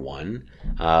one for one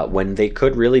when they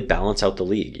could really balance out the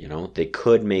league? They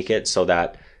could make it so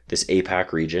that this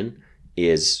APAC region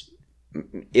is,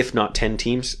 if not 10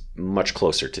 teams, much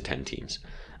closer to 10 teams.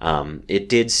 It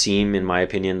did seem, in my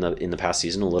opinion, in the past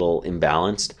season, a little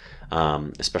imbalanced,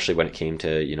 especially when it came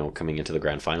to, coming into the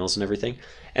grand finals and everything.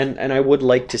 And I would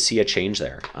like to see a change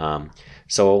there.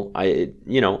 So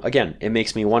again, it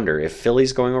makes me wonder if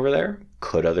Philly's going over there,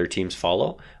 could other teams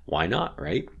follow? Why not,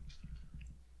 right?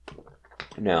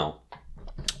 Now,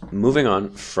 moving on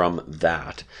from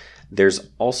that, there's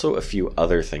also a few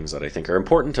other things that I think are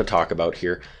important to talk about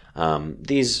here.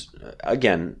 These,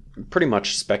 again, pretty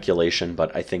much speculation,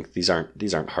 but I think these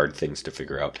aren't hard things to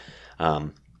figure out.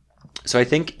 So I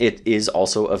think it is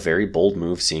also a very bold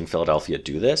move seeing Philadelphia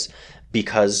do this,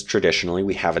 because traditionally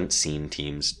we haven't seen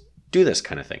teams do this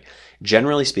kind of thing.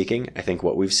 Generally speaking, I think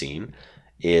what we've seen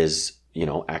is,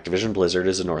 Activision Blizzard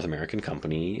is a North American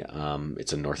company.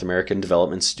 It's a North American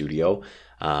development studio.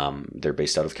 They're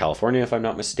based out of California, if I'm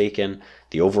not mistaken.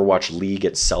 The Overwatch League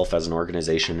itself as an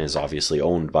organization is obviously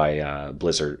owned by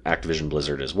Activision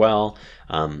Blizzard as well.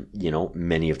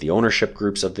 Many of the ownership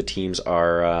groups of the teams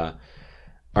are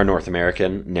North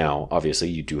American. Now, obviously,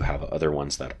 you do have other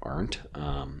ones that aren't.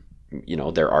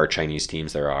 There are Chinese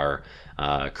teams, there are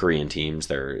Korean teams,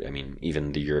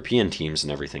 even the European teams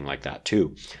and everything like that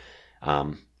too.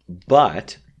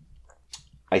 But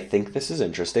I think this is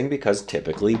interesting because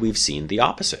typically we've seen the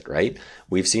opposite, right?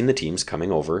 We've seen the teams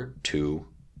coming over to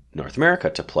North America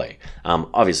to play.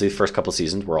 Obviously, the first couple of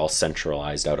seasons were all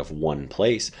centralized out of one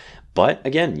place. But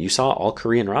again, you saw all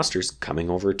Korean rosters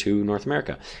coming over to North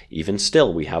America. Even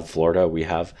still, we have Florida, we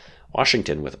have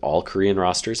Washington with all Korean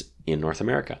rosters in North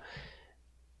America.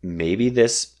 Maybe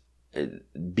this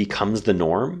becomes the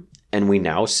norm, and we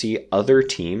now see other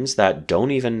teams that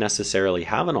don't even necessarily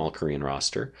have an all-Korean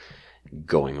roster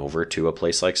going over to a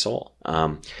place like Seoul.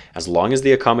 As long as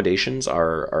the accommodations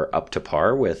are up to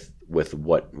par with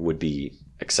what would be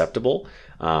acceptable,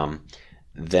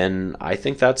 then I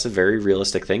think that's a very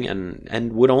realistic thing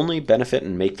and would only benefit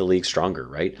and make the league stronger,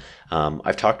 right?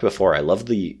 I've talked before, I love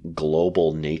the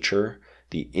global nature,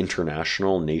 the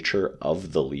international nature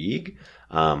of the league,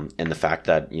 and the fact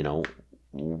that,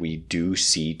 we do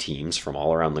see teams from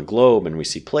all around the globe and we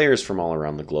see players from all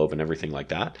around the globe and everything like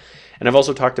that. And I've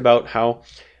also talked about how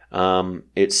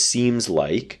it seems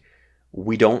like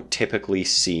we don't typically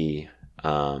see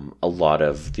a lot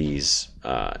of these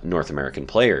North American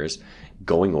players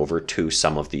going over to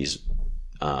some of these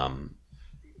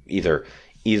either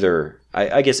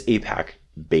I guess APAC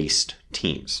based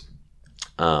teams.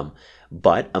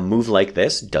 But a move like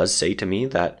this does say to me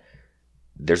that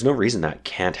there's no reason that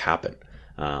can't happen.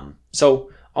 So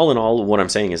all in all, what I'm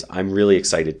saying is I'm really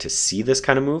excited to see this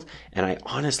kind of move, and I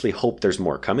honestly hope there's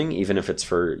more coming, even if it's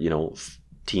for,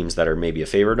 teams that are maybe a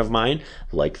favorite of mine,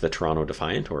 like the Toronto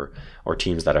Defiant, or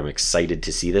teams that I'm excited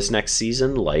to see this next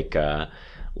season, like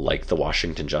the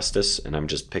Washington Justice, and I'm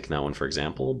just picking that one for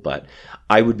example. But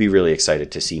I would be really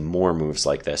excited to see more moves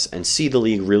like this and see the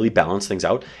league really balance things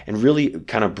out and really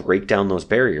kind of break down those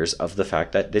barriers of the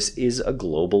fact that this is a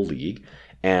global league.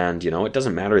 And, it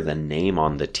doesn't matter the name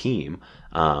on the team.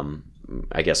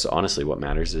 I guess, honestly, what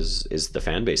matters is the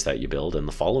fan base that you build and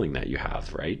the following that you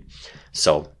have, right?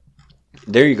 So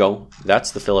there you go. That's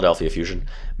the Philadelphia Fusion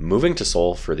moving to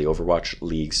Seoul for the Overwatch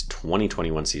League's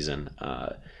 2021 season,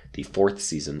 the fourth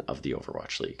season of the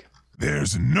Overwatch League.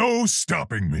 There's no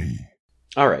stopping me.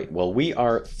 All right, well, we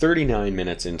are 39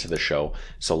 minutes into the show,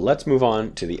 so let's move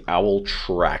on to the Owl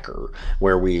Tracker,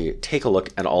 where we take a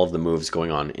look at all of the moves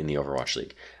going on in the Overwatch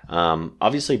League.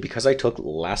 Obviously, because I took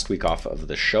last week off of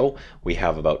the show, we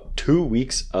have about 2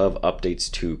 weeks of updates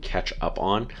to catch up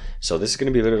on, so this is going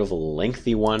to be a bit of a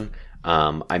lengthy one.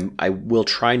 I will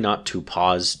try not to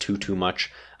pause too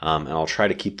much, and I'll try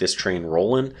to keep this train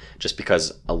rolling, just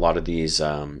because a lot of these,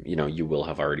 you will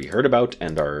have already heard about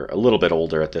and are a little bit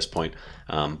older at this point.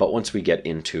 But once we get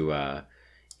into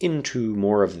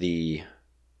more of the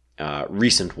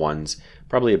recent ones,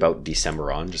 probably about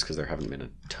December on, just because there haven't been a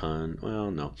ton.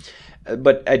 Well, no,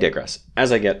 but I digress.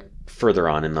 As I get further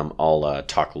on in them, I'll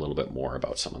talk a little bit more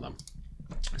about some of them.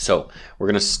 So we're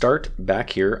going to start back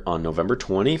here on November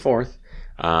 24th.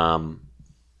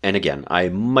 And again, I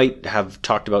might have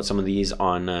talked about some of these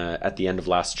on at the end of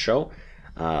last show,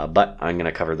 but I'm going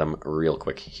to cover them real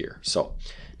quick here. So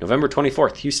November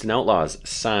 24th, Houston Outlaws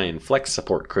sign flex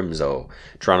support Crimzo.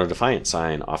 Toronto Defiant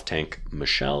sign off-tank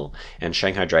Michelle. And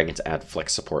Shanghai Dragons add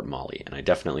flex support Molly. And I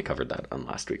definitely covered that on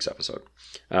last week's episode.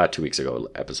 2 weeks ago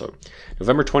episode.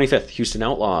 November 25th, Houston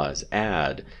Outlaws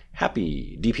add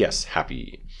Happy, DPS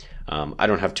Happy. I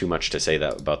don't have too much to say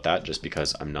about that just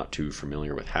because I'm not too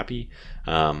familiar with Happy.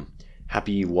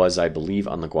 Happy was, I believe,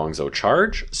 on the Guangzhou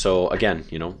Charge. So again,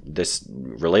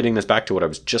 relating this back to what I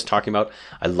was just talking about,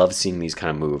 I love seeing these kind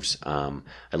of moves. I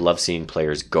love seeing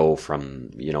players go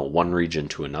from, one region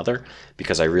to another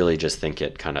because I really just think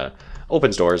it kind of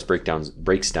opens doors,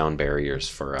 breaks down barriers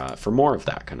for more of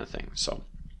that kind of thing. So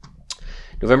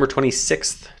November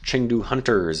 26th, Chengdu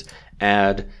Hunters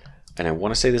add, and I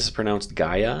want to say this is pronounced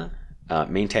Gaia,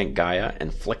 main tank Gaia,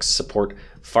 and flex support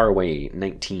Faraway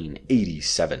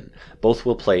 1987. Both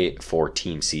will play for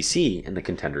Team CC in the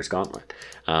Contenders Gauntlet.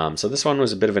 So this one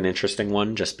was a bit of an interesting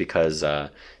one just because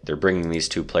they're bringing these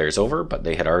two players over, but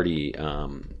they had already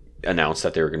announced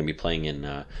that they were going to be playing in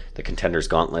the Contenders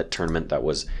Gauntlet tournament that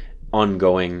was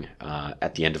ongoing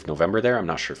at the end of November there. I'm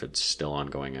not sure if it's still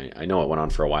ongoing. I know it went on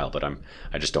for a while, but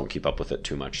I just don't keep up with it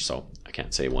too much, so I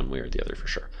can't say one way or the other for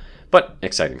sure. But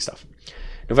exciting stuff.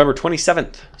 November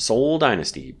 27th, Seoul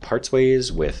Dynasty parts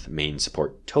ways with main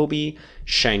support Toby.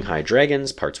 Shanghai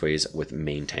Dragons parts ways with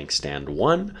main tank Stand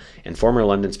 1. And former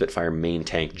London Spitfire main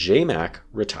tank J-Mac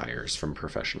retires from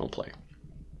professional play.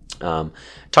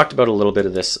 Talked about a little bit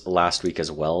of this last week as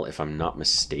well, if I'm not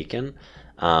mistaken.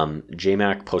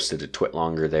 J-Mac posted a twit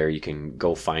longer there. You can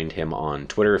go find him on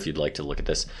Twitter if you'd like to look at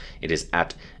this. It is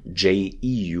at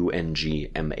JEUNGMAC_OW.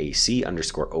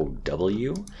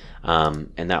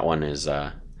 And that one is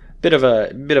a bit of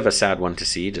a sad one to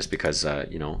see just because,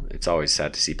 it's always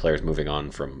sad to see players moving on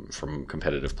from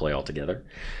competitive play altogether.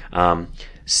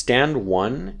 Stand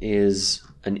 1 is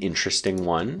an interesting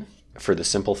one for the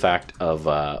simple fact of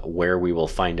where we will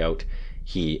find out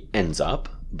he ends up,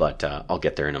 but I'll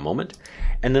get there in a moment.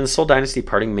 And then the Seoul Dynasty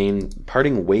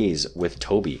parting ways with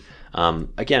Toby.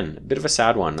 Again, a bit of a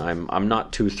sad one. I'm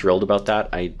not too thrilled about that.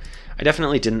 I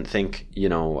definitely didn't think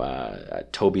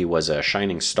Toby was a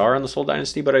shining star on the Seoul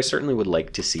Dynasty, but I certainly would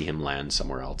like to see him land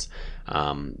somewhere else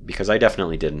because I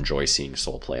definitely did enjoy seeing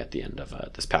Seoul play at the end of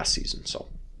this past season. So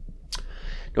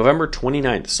November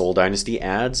 29th, Seoul Dynasty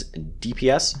adds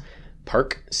DPS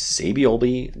Park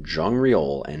Sabiolbi, Zhang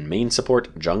Riol, and main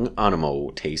support Zheng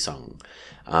Animo Taesung.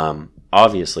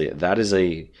 Obviously, that is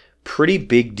a pretty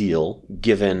big deal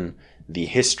given the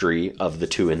history of the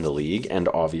two in the league and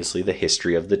obviously the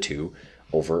history of the two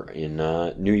over in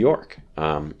New York.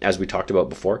 As we talked about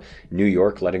before, New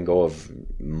York letting go of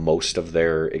most of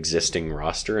their existing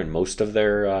roster and most of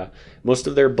their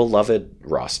beloved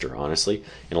roster, honestly.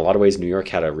 In a lot of ways, New York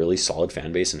had a really solid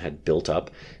fan base and had built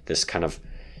up this kind of,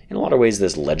 in a lot of ways,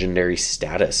 this legendary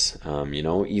status,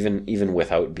 even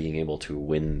without being able to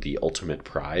win the ultimate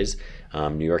prize.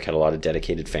 New York had a lot of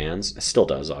dedicated fans, still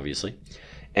does, obviously,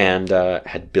 and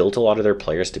had built a lot of their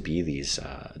players to be these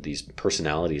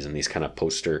personalities and these kind of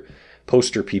poster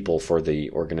people for the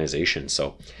organization.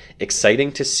 So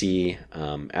exciting to see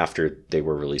after they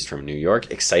were released from New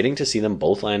York, exciting to see them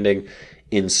both landing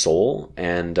in Seoul,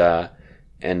 and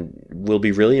will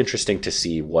be really interesting to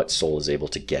see what Seoul is able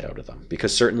to get out of them,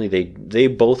 because certainly they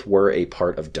both were a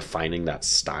part of defining that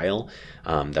style,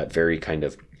 that very kind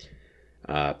of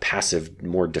passive,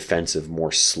 more defensive,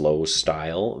 more slow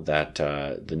style that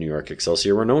the New York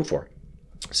Excelsior were known for.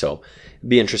 So it'd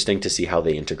be interesting to see how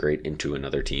they integrate into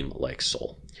another team like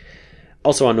Seoul.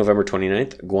 Also on November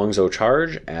 29th, Guangzhou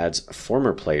Charge adds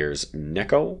former players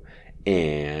Neko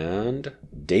and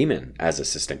Damon as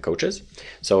assistant coaches.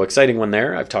 So exciting one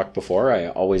there. I've talked before. I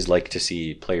always like to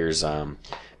see players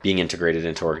being integrated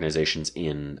into organizations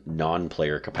in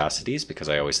non-player capacities because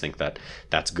I always think that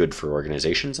that's good for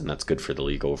organizations and that's good for the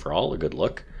league overall, a good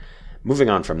look.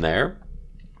 Moving on from there,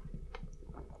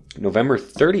 November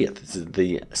 30th,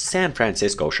 the San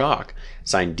Francisco Shock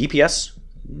signed DPS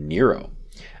Nero.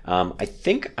 I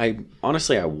want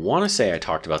to say I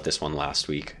talked about this one last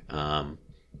week.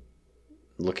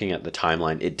 Looking at the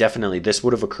timeline, this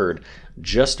would have occurred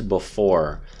just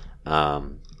before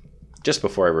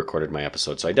I recorded my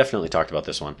episode. So I definitely talked about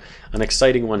this one. An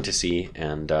exciting one to see,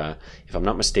 and if I'm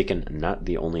not mistaken, not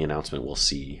the only announcement we'll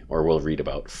see or we'll read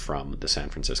about from the San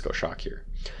Francisco Shock here.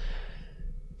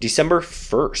 December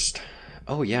 1st.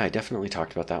 Oh yeah, I definitely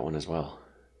talked about that one as well.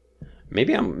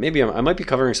 I might be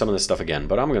covering some of this stuff again,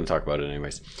 but I'm going to talk about it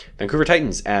anyways. Vancouver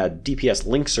Titans add DPS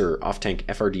Linkser, off-tank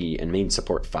FRD, and main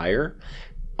support Fire.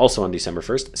 Also on December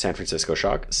 1st, San Francisco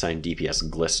Shock signed DPS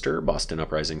Glister, Boston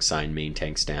Uprising signed main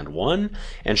tank Stand 1,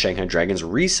 and Shanghai Dragons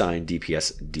re-signed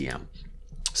DPS DM.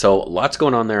 So lots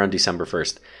going on there on December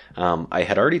 1st. I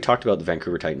had already talked about the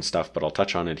Vancouver Titans stuff, but I'll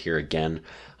touch on it here again.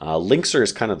 Linkser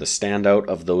is kind of the standout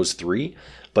of those three,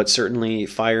 but certainly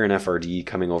Fire and FRD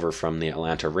coming over from the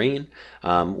Atlanta Reign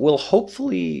will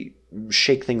hopefully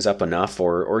shake things up enough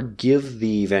or give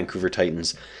the Vancouver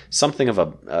Titans something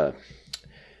of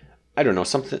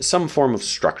some form of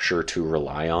structure to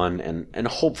rely on, and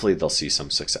hopefully they'll see some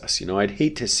success. I'd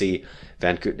hate to see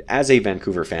as a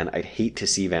Vancouver fan, I'd hate to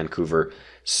see Vancouver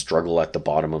struggle at the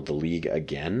bottom of the league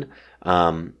again.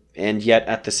 And yet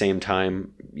at the same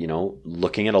time,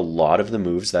 looking at a lot of the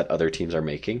moves that other teams are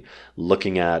making,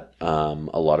 looking at a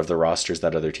lot of the rosters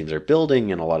that other teams are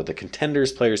building, and a lot of the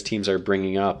contenders players teams are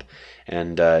bringing up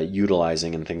and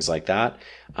utilizing and things like that,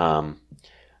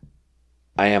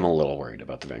 I am a little worried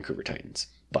about the Vancouver Titans,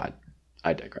 but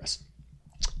I digress.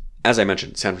 As I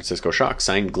mentioned, San Francisco Shock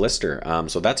signed Glister,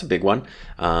 so that's a big one.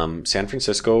 San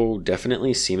Francisco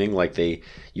definitely seeming like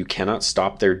you cannot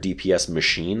stop their DPS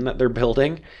machine that they're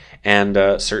building, and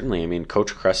certainly,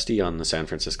 Coach Krusty on the San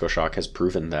Francisco Shock has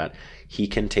proven that he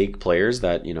can take players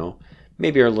that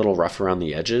maybe are a little rough around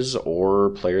the edges, or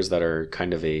players that are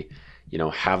kind of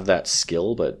have that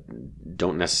skill but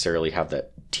don't necessarily have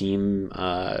that team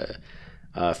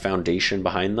foundation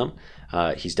behind them.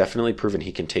 He's definitely proven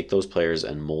he can take those players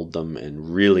and mold them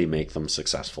and really make them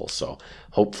successful. So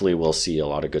hopefully we'll see a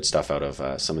lot of good stuff out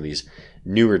of some of these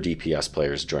newer DPS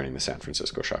players joining the San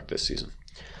Francisco Shock this season.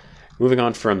 Moving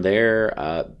on from there,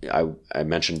 I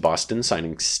mentioned Boston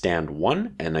signing Stand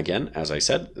 1. And again, as I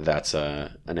said, that's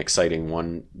an exciting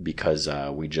one because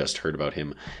we just heard about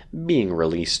him being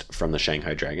released from the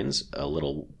Shanghai Dragons a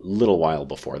little while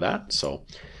before that. So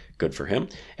good for him.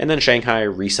 And then Shanghai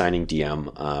re-signing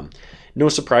DM. No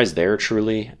surprise there,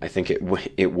 truly. I think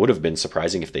it would have been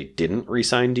surprising if they didn't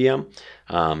re-sign DM,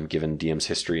 given DM's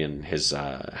history and his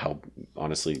how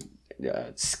honestly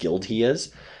skilled he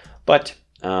is. But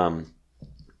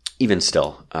even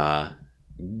still,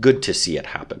 good to see it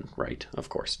happen, right? Of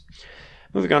course.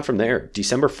 Moving on from there,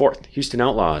 December 4th, Houston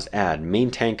Outlaws add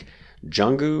main tank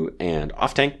Jangu and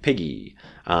off-tank Piggy.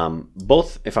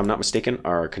 Both, if I'm not mistaken,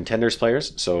 are contenders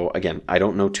players. So again, I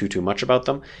don't know too much about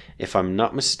them. If I'm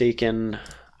not mistaken,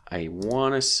 I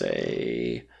want to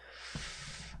say...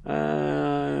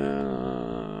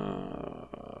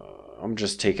 I'm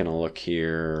just taking a look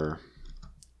here.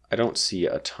 I don't see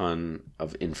a ton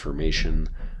of information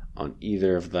on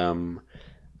either of them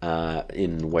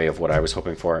in way of what I was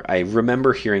hoping for. I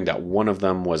remember hearing that one of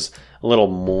them was a little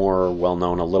more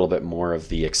well-known, a little bit more of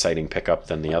the exciting pickup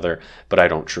than the other, but I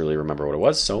don't truly remember what it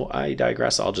was, so I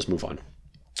digress. I'll just move on.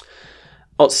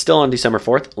 Oh, still on December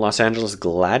 4th, Los Angeles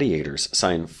Gladiators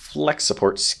sign Flex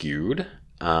Support Skewed,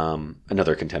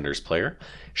 another contenders player.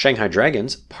 Shanghai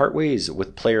Dragons part ways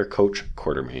with player coach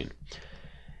Quartermain.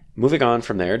 Moving on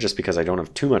from there, just because I don't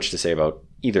have too much to say about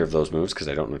either of those moves, because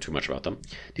I don't know too much about them.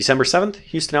 December 7th,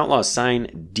 Houston Outlaws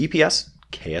sign DPS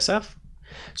KSF.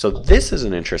 So this is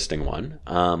an interesting one.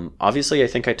 Obviously, I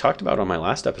think I talked about on my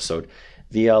last episode,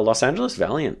 the Los Angeles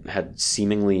Valiant had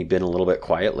seemingly been a little bit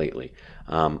quiet lately.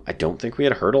 I don't think we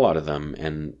had heard a lot of them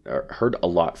and heard a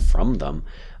lot from them.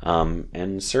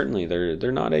 And certainly,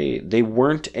 they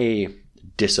weren't a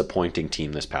disappointing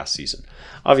team this past season.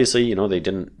 Obviously, they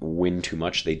didn't win too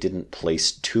much. They didn't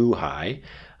place too high.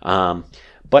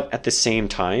 But at the same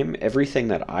time, everything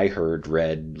that I heard,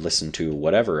 read, listened to,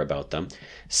 whatever about them,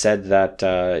 said that,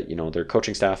 their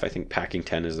coaching staff, I think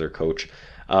Packington is their coach,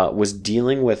 was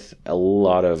dealing with a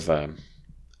lot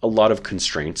of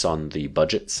constraints on the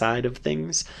budget side of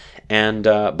things. And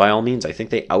by all means, I think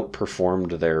they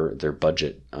outperformed their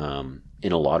budget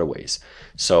in a lot of ways.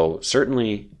 So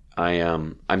certainly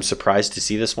I'm surprised to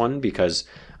see this one because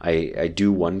I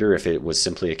do wonder if it was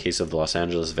simply a case of the Los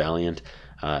Angeles Valiant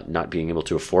not being able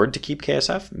to afford to keep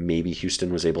KSF. Maybe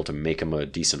Houston was able to make him a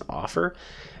decent offer.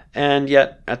 And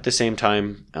yet, at the same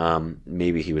time,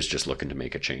 maybe he was just looking to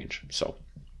make a change. So,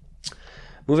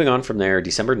 moving on from there,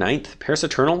 December 9th, Paris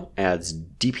Eternal adds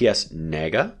DPS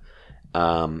Naga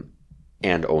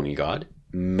and Oni God,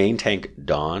 main tank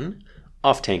Dawn,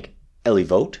 off tank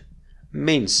Elivote,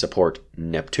 main support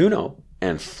Neptuno,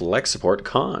 and flex support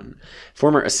Khan.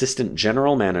 Former assistant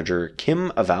general manager Kim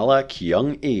Avala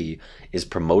Kyung-e is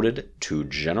promoted to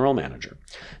general manager.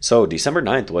 So December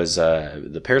 9th was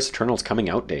the Paris Eternals coming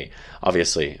out day.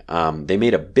 Obviously, they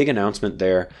made a big announcement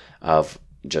there of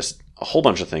just a whole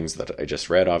bunch of things that I just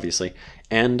read, obviously,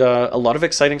 and a lot of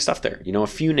exciting stuff there. A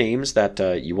few names that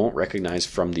you won't recognize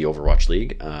from the Overwatch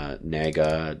League,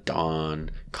 Naga, Dawn,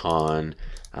 Khan,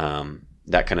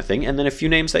 that kind of thing, and then a few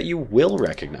names that you will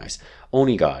recognize: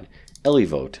 Onigod,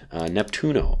 Elivote,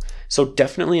 Neptuno. So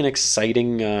definitely an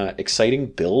exciting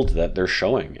build that they're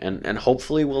showing, and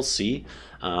hopefully we'll see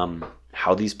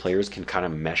how these players can kind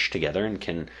of mesh together and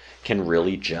can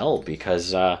really gel,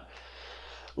 because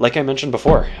like I mentioned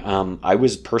before, I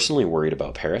was personally worried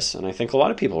about Paris, and I think a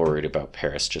lot of people were worried about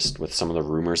Paris just with some of the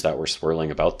rumors that were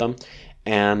swirling about them.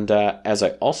 And as I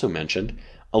also mentioned,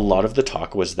 a lot of the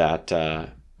talk was that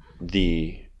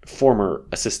the former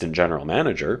assistant general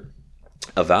manager,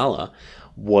 Avala,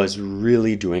 was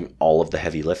really doing all of the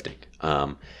heavy lifting.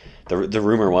 The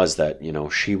rumor was that,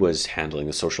 she was handling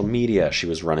the social media, she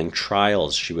was running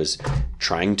trials, she was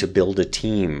trying to build a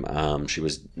team, she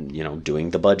was, doing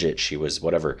the budget, she was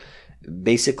whatever,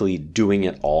 basically doing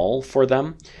it all for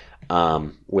them,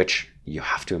 which you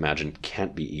have to imagine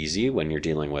can't be easy when you're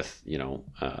dealing with,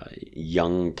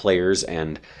 young players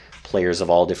and players of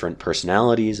all different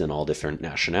personalities and all different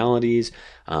nationalities,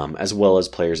 as well as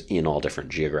players in all different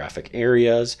geographic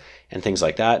areas and things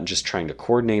like that, and just trying to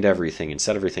coordinate everything and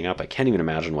set everything up. I can't even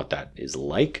imagine what that is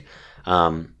like.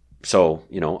 So,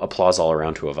 applause all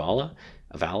around to Avala.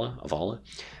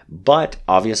 But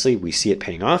obviously we see it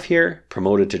paying off here,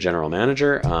 promoted to general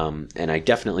manager, and I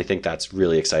definitely think that's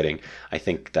really exciting. I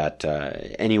think that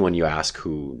anyone you ask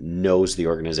who knows the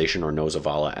organization or knows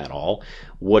Avala at all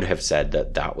would have said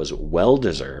that that was well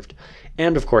deserved.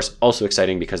 And of course also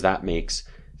exciting because that makes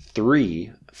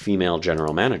 3 female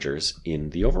general managers in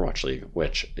the Overwatch League,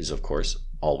 which is of course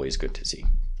always good to see.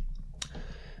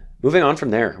 Moving on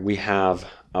from there, we have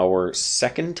our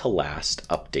second to last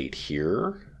update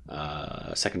here.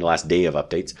 Second to last day of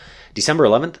updates. December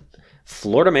 11th,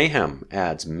 Florida Mayhem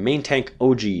adds main tank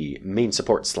OG, main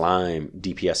support Slime,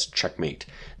 DPS Checkmate.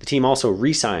 The team also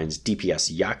re-signs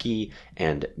DPS Yaki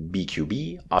and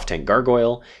BQB, off-tank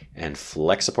Gargoyle, and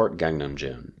flex support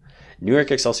Gangnam-jin. New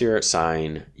York Excelsior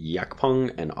sign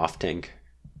Yakpong and off-tank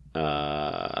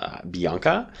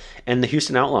Bianca, and the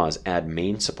Houston Outlaws add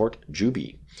main support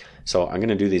Juby. So I'm going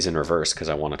to do these in reverse because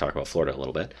I want to talk about Florida a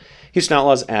little bit. Houston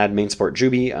Outlaws add main support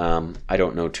Juby. I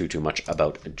don't know too much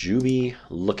about Juby.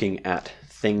 Looking at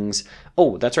things.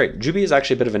 Oh, that's right. Juby is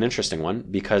actually a bit of an interesting one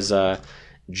because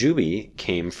Juby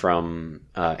came from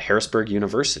Harrisburg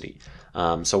University.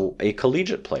 So a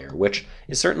collegiate player, which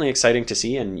is certainly exciting to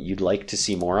see and you'd like to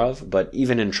see more of. But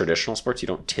even in traditional sports, you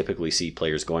don't typically see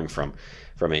players going from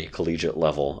a collegiate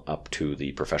level up to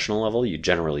the professional level. You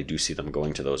generally do see them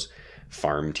going to those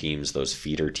farm teams, those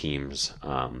feeder teams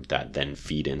that then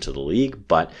feed into the league.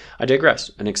 But I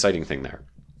digress. An exciting thing there.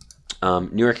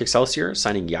 New York Excelsior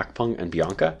signing Yakpung and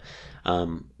Bianca.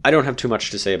 I don't have too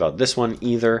much to say about this one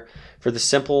either, for the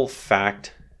simple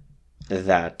fact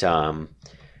that,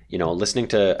 listening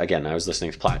to, again, I was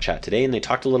listening to Plat Chat today and they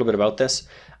talked a little bit about this.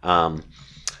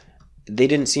 They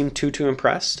didn't seem too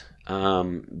impressed.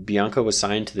 Bianca was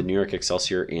signed to the New York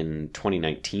Excelsior in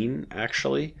 2019,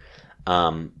 actually.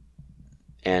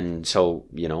 And so,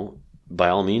 by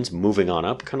all means, moving on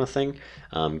up kind of thing,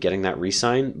 getting that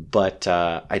re-sign. But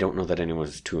I don't know that anyone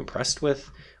was too impressed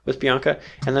with Bianca.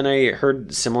 And then I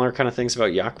heard similar kind of things about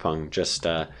Yakpung. Just,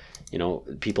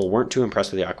 people weren't too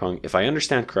impressed with Yakpung. If I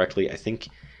understand correctly, I think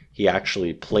he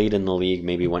actually played in the league,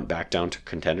 maybe went back down to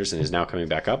contenders and is now coming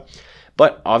back up.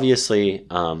 But obviously,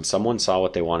 someone saw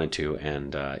what they wanted to,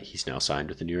 and he's now signed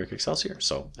with the New York Excelsior.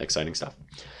 So exciting stuff.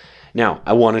 Now,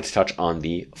 I wanted to touch on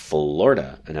the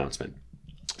Florida announcement.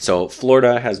 So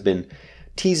Florida has been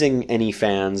teasing any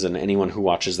fans and anyone who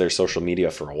watches their social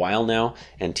media for a while now,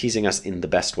 and teasing us in the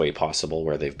best way possible,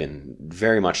 where they've been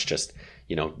very much just,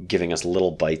 giving us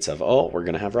little bites of, oh, we're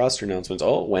going to have roster announcements.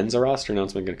 Oh, when's a roster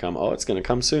announcement going to come? Oh, it's going to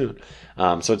come soon.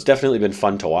 So it's definitely been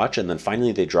fun to watch. And then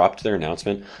finally they dropped their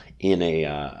announcement in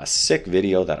a sick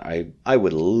video that I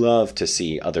would love to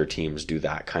see other teams do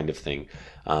that kind of thing.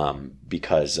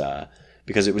 Because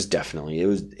it was definitely,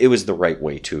 it was the right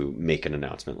way to make an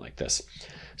announcement like this.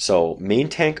 So main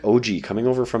tank OG coming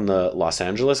over from the Los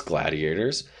Angeles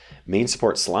Gladiators, main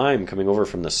support Slime coming over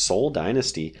from the Seoul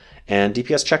Dynasty, and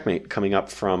DPS Checkmate coming up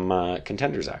from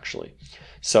Contenders, actually.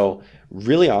 So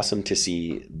really awesome to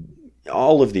see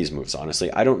all of these moves,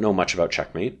 honestly. I don't know much about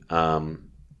Checkmate,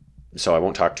 so I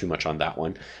won't talk too much on that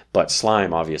one. But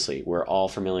Slime, obviously, we're all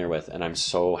familiar with, and I'm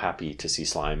so happy to see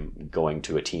Slime going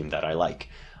to a team that I like.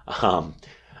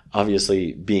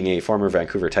 obviously, being a former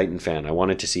Vancouver Titan fan, I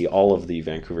wanted to see all of the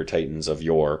Vancouver Titans of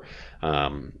yore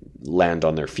land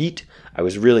on their feet. I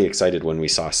was really excited when we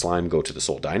saw Slime go to the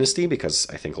Seoul Dynasty because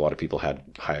I think a lot of people had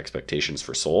high expectations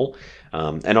for Seoul.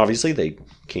 And obviously they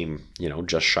came,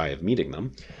 just shy of meeting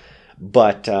them.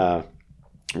 But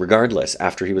regardless,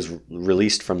 after he was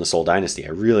released from the Seoul Dynasty, I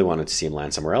really wanted to see him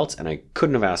land somewhere else, and I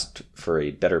couldn't have asked for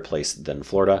a better place than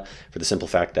Florida, for the simple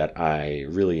fact that I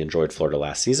really enjoyed Florida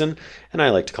last season, and I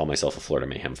like to call myself a Florida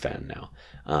Mayhem fan now.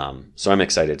 So I'm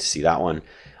excited to see that one.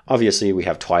 Obviously, we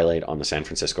have Twilight on the San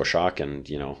Francisco Shock, and,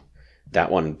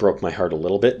 that one broke my heart a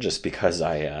little bit just because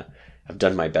I have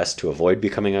done my best to avoid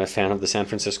becoming a fan of the San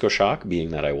Francisco Shock,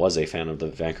 being that I was a fan of the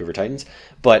Vancouver Titans.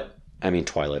 But,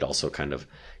 Twilight also kind of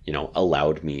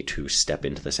allowed me to step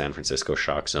into the San Francisco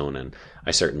Shock zone, and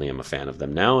I certainly am a fan of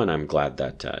them now, and I'm glad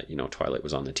that, Twilight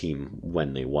was on the team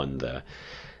when they won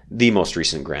the most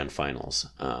recent grand finals.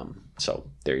 So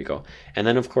there you go. And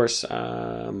then, of course,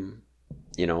 I'm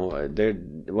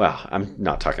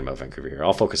not talking about Vancouver here.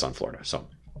 I'll focus on Florida. So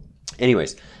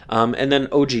anyways, and then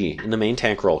OG in the main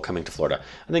tank role coming to Florida.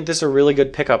 I think this is a really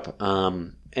good pickup,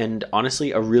 and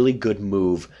honestly, a really good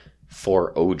move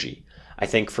for OG. I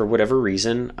think for whatever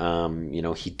reason,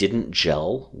 he didn't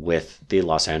gel with the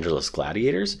Los Angeles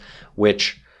Gladiators,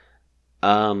 which,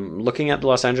 looking at the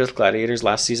Los Angeles Gladiators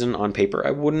last season on paper, I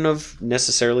wouldn't have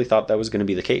necessarily thought that was going to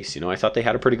be the case. I thought they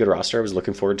had a pretty good roster. I was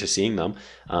looking forward to seeing them.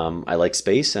 I like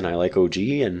Space and I like OG,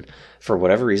 and for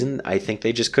whatever reason, I think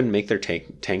they just couldn't make their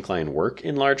tank line work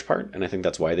in large part, and I think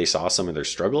that's why they saw some of their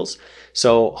struggles.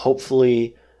 So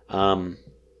hopefully,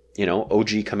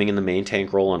 OG coming in the main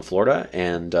tank role on Florida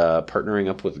and partnering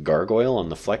up with Gargoyle on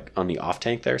the off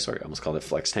tank there. Sorry, I almost called it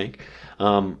flex tank.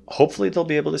 Hopefully they'll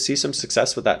be able to see some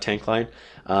success with that tank line.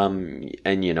 And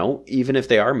even if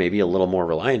they are maybe a little more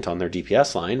reliant on their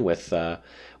DPS line, with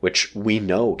which we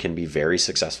know can be very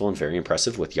successful and very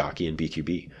impressive with Yaki and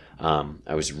BQB.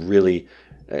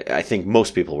 I think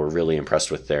most people were really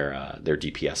impressed with their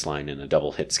DPS line in a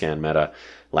double hit scan meta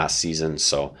last season.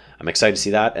 So I'm excited to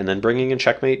see that. And then bringing in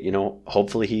Checkmate,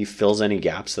 hopefully he fills any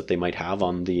gaps that they might have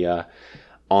on the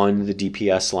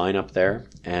DPS line up there,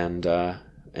 and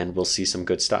we'll see some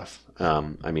good stuff.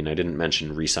 I didn't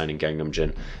mention re-signing Gangnam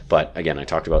Jin, but again, I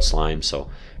talked about Slime, so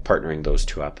partnering those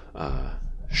two up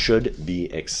should be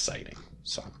exciting.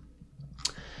 So.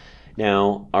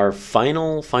 Now, our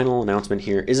final announcement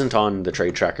here isn't on the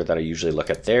trade tracker that I usually look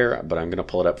at there, but I'm going to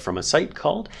pull it up from a site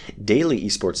called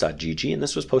dailyesports.gg, and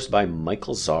this was posted by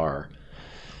Michael Czar.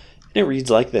 And it reads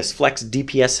like this: Flex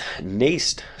DPS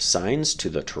Naste signs to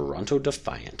the Toronto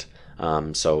Defiant.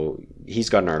 So he's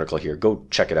got an article here. Go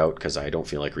check it out because I don't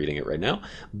feel like reading it right now.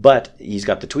 But he's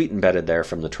got the tweet embedded there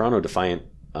from the Toronto Defiant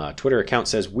Twitter account.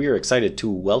 Says, "We're excited to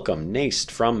welcome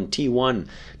Naste from T1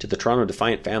 to the Toronto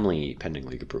Defiant family, pending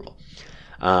league approval."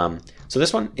 So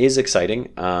this one is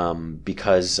exciting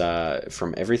because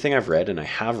from everything I've read, and I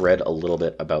have read a little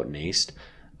bit about Naste,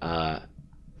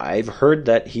 I've heard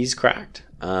that he's cracked.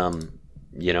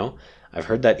 I've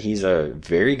heard that he's a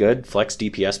very good flex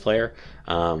DPS player.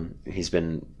 He's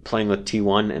been playing with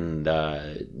T1 and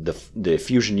the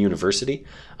Fusion University.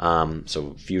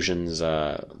 So Fusion's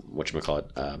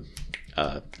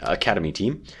academy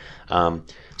team.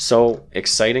 So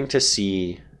exciting to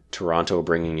see Toronto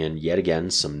bringing in yet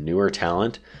again some newer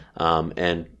talent.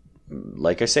 And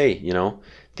like I say,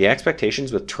 the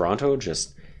expectations with Toronto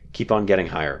just keep on getting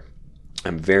higher.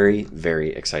 I'm very,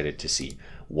 very excited to see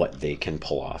what they can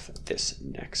pull off this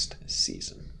next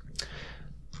season.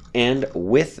 And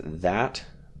with that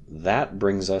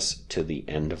brings us to the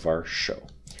end of our show.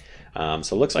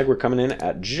 So it looks like we're coming in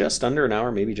at just under an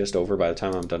hour, maybe just over by the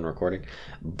time I'm done recording.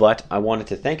 But I wanted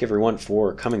to thank everyone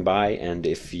for coming by, and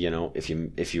if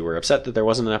you were upset that there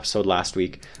wasn't an episode last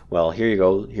week, well, here you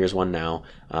go. Here's one now.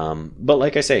 But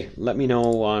like I say, let me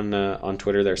know on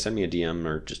Twitter there. Send me a DM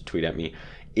or just tweet at me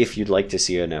if you'd like to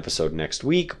see an episode next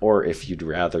week, or if you'd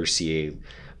rather see a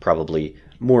probably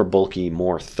more bulky,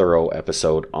 more thorough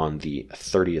episode on the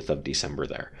 30th of December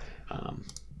there.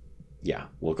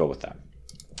 We'll go with that.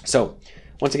 So,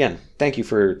 once again, thank you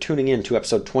for tuning in to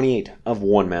episode 28 of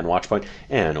One Man Watchpoint,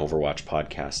 an Overwatch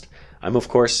podcast. I'm, of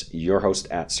course, your host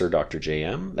at Sir Dr.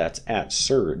 JM. That's at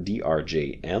Sir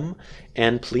DRJM.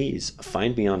 And please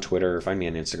find me on Twitter, find me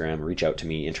on Instagram, reach out to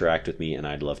me, interact with me, and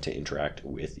I'd love to interact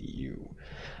with you.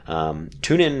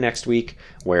 Tune in next week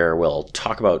where we'll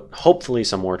talk about hopefully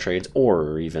some more trades,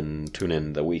 or even tune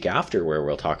in the week after where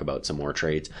we'll talk about some more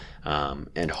trades,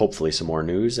 and hopefully some more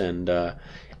news and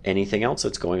anything else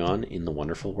that's going on in the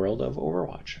wonderful world of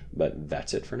Overwatch. But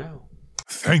that's it for now.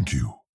 Thank you